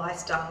your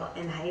lifestyle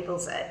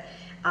enables it,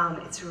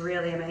 it's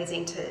really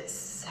amazing to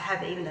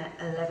have even an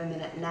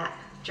 11-minute nap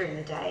during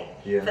the day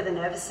for the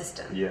nervous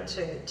system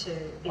to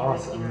be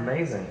it's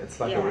amazing. It's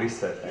like a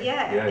reset.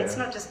 It's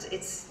not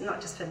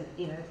just for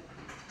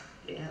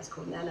it's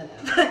called nana nap.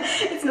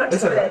 It's not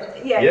just for I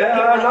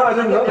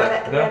didn't know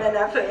that. Nana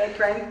nap for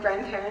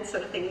grandparents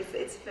sort of thing.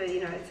 It's for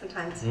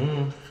sometimes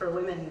for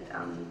women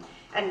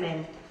and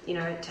men,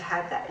 to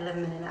have that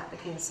 11-minute nap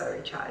that can so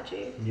recharge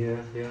you.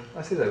 Yeah.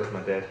 I see that with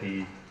my dad.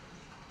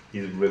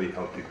 He's a really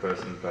healthy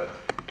person, but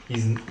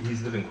he's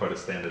living quite a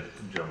standard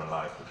German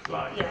life, if you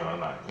like,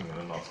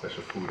 not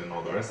special food and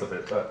all the rest of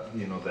it. But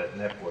that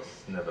nap was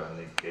never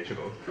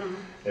negotiable.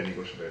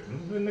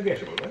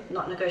 Negotiable, right?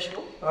 Not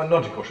negotiable. Not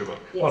negotiable.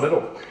 Yes. Not at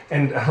all.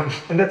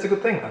 And that's a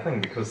good thing, I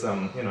think, because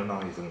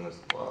now he's in his.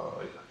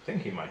 I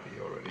think he might be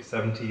already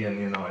 70,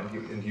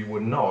 and you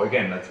would know.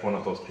 Again, that's one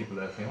of those people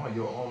that think,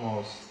 you're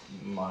almost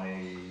my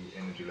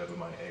energy level,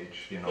 my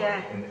age,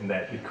 in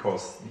that,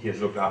 because he has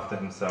looked after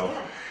himself.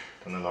 Yeah.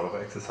 Done a lot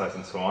of exercise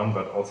and so on,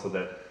 but also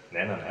that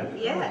nana nap.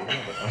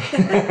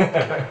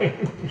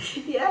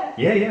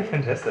 Yeah,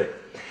 fantastic.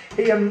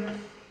 Hey,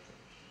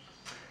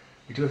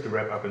 we do have to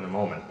wrap up in a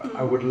moment, but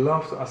I would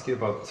love to ask you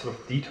about sort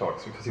of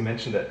detox, because you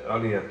mentioned that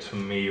earlier to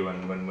me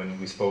when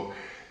we spoke.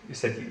 You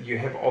said you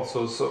have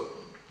also, so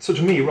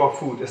to me, raw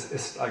food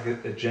is like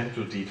a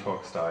gentle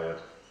detox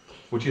diet.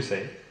 Would you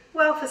say?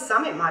 Well, for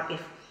some it might be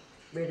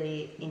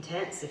really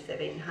intense if they've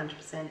been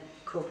 100%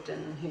 cooked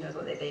and who knows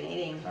what they've been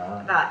eating.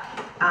 But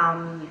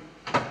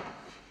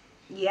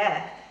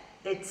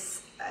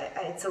it's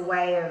a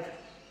way of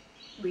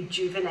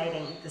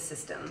rejuvenating the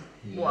system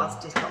whilst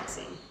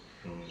detoxing.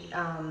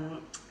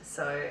 And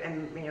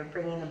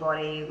bringing the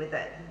body with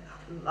that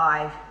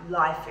live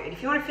food.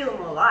 If you want to feel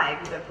more alive,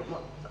 you've got to put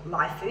more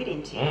live food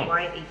into you.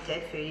 Why eat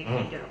dead food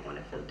if you don't want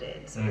to feel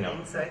dead, sort of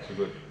thing. So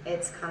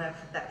it's kind of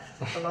that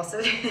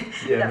philosophy.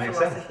 And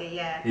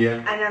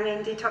I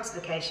mean,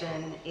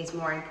 detoxification is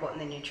more important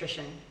than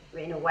nutrition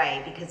in a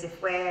way, because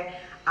if we're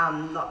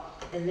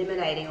not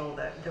eliminating all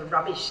the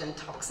rubbish and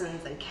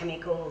toxins and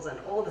chemicals and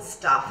all the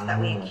stuff that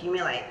we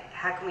accumulate,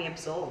 how can we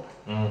absorb?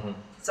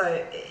 So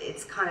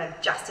it's kind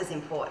of just as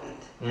important,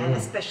 and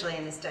especially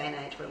in this day and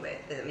age when we're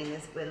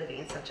living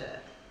in such a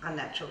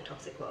unnatural,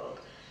 toxic world,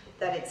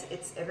 that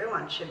it's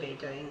everyone should be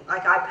doing.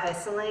 Like I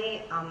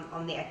personally,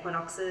 on the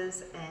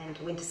equinoxes and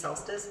winter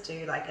solstice,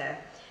 do like a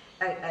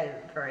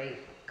very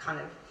kind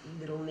of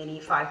little mini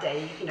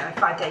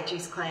 5-day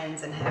juice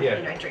cleanse, and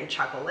have drink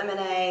charcoal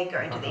lemonade, go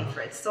into the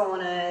infrared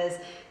saunas,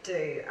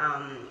 do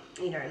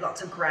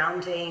lots of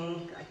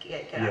grounding,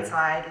 get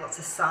outside, lots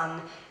of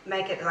sun,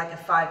 make it like a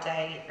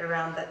 5-day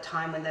around that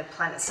time when the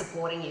planet's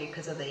supporting you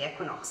because of the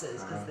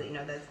equinoxes, because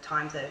the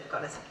times they've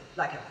got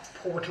like a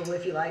portal,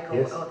 if you like,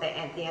 or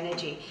the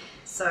energy.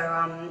 So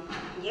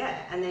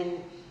and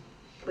then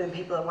when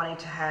people are wanting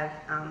to have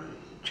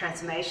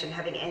transformation,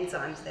 having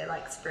enzymes, they're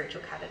like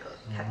spiritual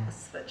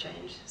catalysts for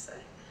change. So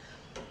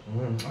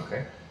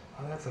okay.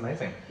 Oh, that's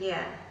amazing.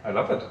 Yeah. I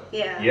love it.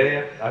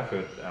 Yeah. I've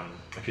heard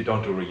if you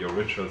don't do your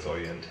rituals or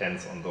you're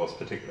intense on those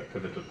particular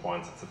pivotal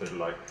points, it's a bit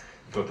like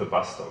you go to the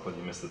bus stop but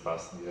you miss the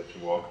bus and you have to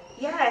walk.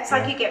 Yeah, it's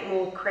like you get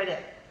more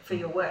credit for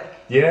your work.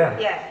 Yeah.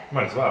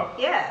 Might as well.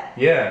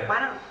 Yeah. Why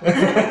not?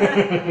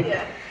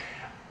 Yeah.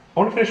 I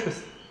want to finish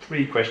with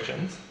 3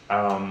 questions.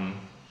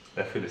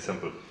 They're fairly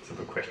simple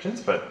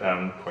questions, but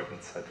quite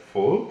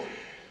insightful.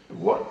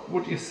 What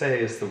would you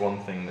say is the one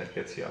thing that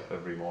gets you up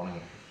every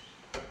morning?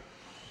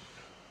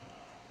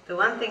 The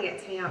one thing that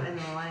gets me up in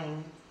the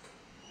morning,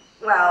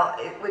 Well,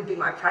 it would be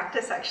my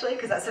practice actually,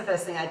 because that's the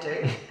first thing I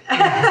do.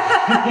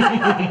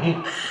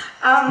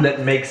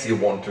 That makes you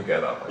want to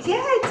get up.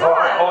 Yeah, it does.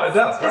 Oh, it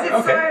does. Right?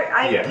 Okay.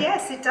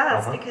 Yes, it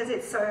does, because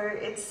it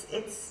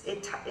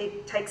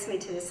takes me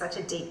to such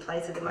a deep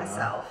place within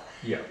myself.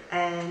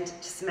 And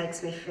just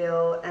makes me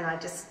feel, and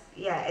it's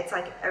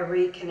like a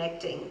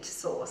reconnecting to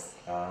source.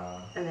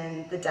 And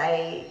then the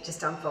day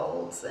just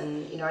unfolds,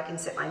 and I can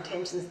set my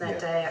intentions that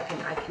day. I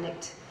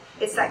connect.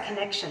 It's that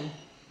connection.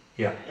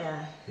 Yeah.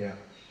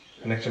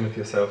 Connection with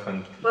yourself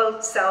and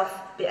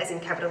self as in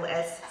capital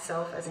S,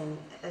 self as in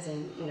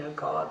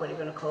God, whatever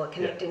you want to call it,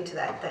 connecting to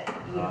that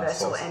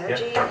universal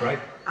energy,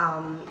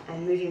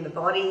 and moving the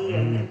body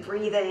and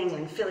breathing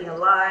and feeling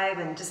alive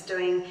and just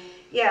doing.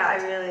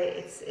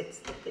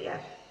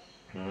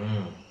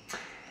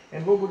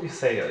 And what would you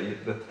say are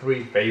the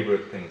 3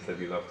 favorite things that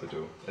you love to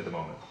do at the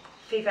moment?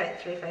 3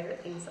 favorite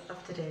things I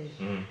love to do.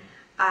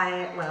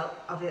 I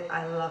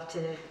love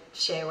to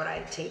share what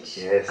I teach.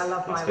 Yes, I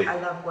love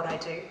what I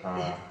do.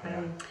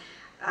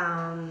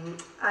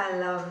 I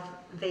love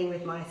being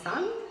with my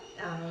son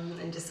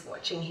and just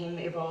watching him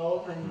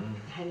evolve and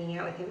hanging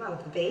out with him. I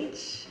love the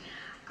beach.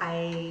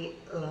 I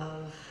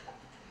love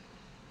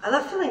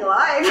feeling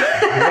alive.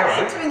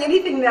 Doing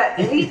anything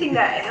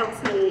that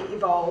helps me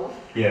evolve.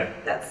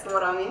 That's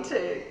what I'm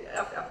into.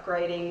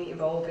 Upgrading,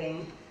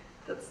 evolving.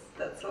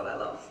 That's what I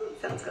love.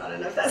 I don't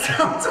know if that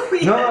sounds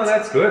weird. No,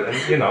 that's good. And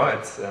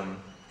it's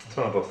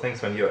one of those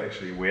things when you're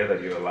actually aware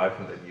that you're alive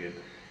and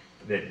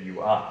that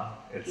you are.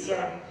 It's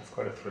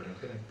quite a thrilling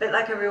feeling. But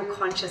like a real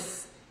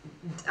conscious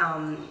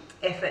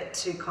effort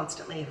to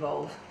constantly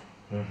evolve,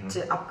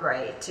 to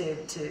upgrade, to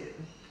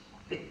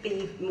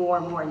be more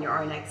and more in your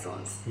own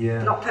excellence.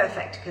 Not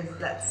perfect, because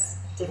that's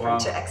different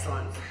to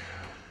excellence.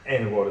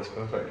 And what is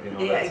perfect?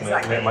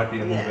 Exactly. That might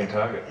be a moving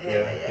target.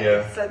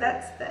 So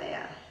that's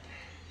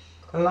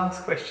The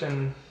last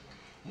question,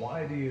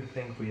 why do you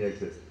think we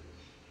exist?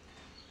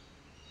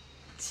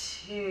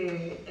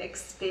 To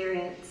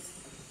experience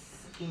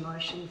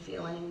emotion,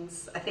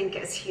 feelings. I think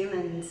as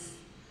humans,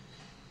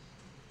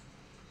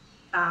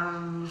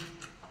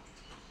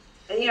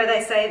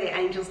 they say the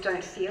angels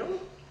don't feel,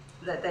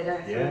 that they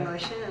don't feel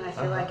emotion, and I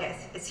feel like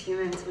as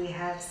humans we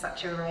have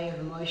such an array of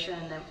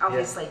emotion, and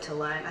obviously to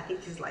learn. I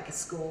think this is like a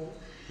school.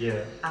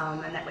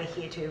 And that we're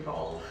here to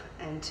evolve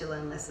and to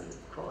learn lessons,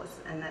 of course,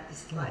 and that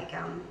this is like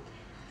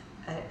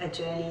a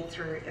journey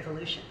through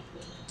evolution.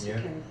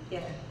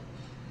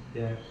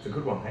 It's a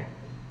good one, hey?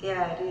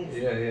 Yeah, it is.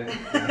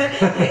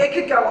 It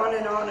could go on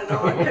and on and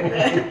on, couldn't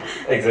it?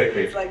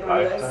 Exactly. It's like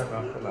one of those.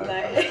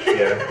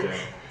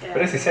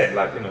 But as you said,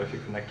 if you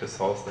connect to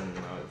source, then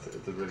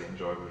it's a really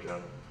enjoyable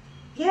journey.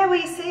 Yeah, well,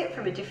 you see it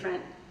from a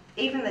different.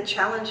 Even the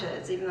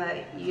challenges, even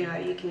though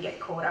you can get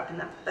caught up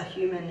in the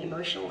human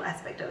emotional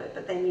aspect of it,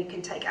 but then you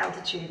can take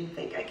altitude and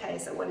think, okay,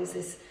 so what is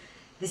this?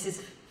 This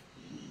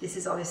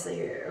is obviously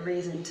a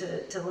reason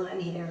to learn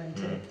here, and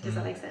does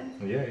that make sense?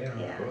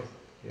 Of course.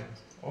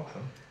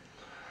 Awesome.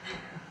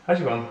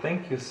 HarJiwan,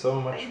 thank you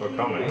so much for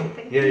coming.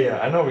 Thank you.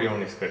 I know we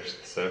only scratched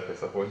the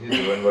surface of what you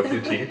do and what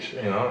you teach.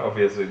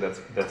 Obviously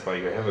that's why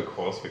you have a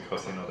course,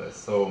 because there's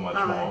so much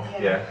more.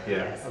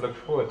 Yes. I look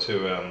forward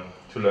to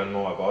learn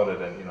more about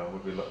it, and it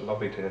would be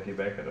lovely to have you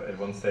back at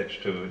one stage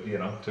to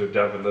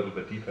dive a little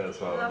bit deeper as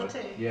well. Love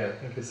to.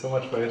 Thank you so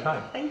much for your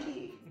time. Thank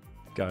you.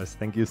 Guys,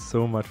 thank you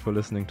so much for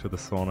listening to the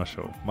Sauna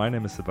Show. My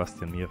name is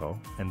Sebastian Mirau,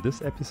 and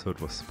this episode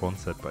was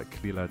sponsored by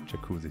Clearlight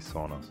Jacuzzi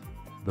Saunas,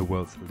 the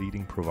world's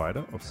leading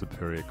provider of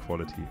superior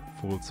quality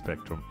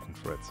full-spectrum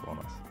infrared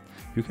saunas.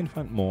 You can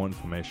find more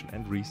information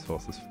and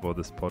resources for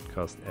this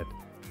podcast at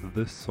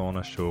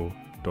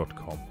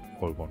thesaunashow.com,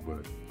 all one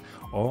word,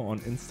 or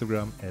on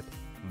Instagram at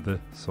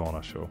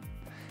thesaunashow.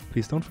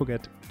 Please don't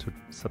forget to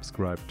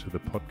subscribe to the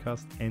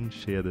podcast and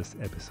share this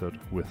episode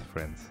with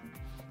friends.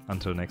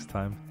 Until next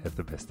time, have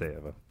the best day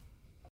ever.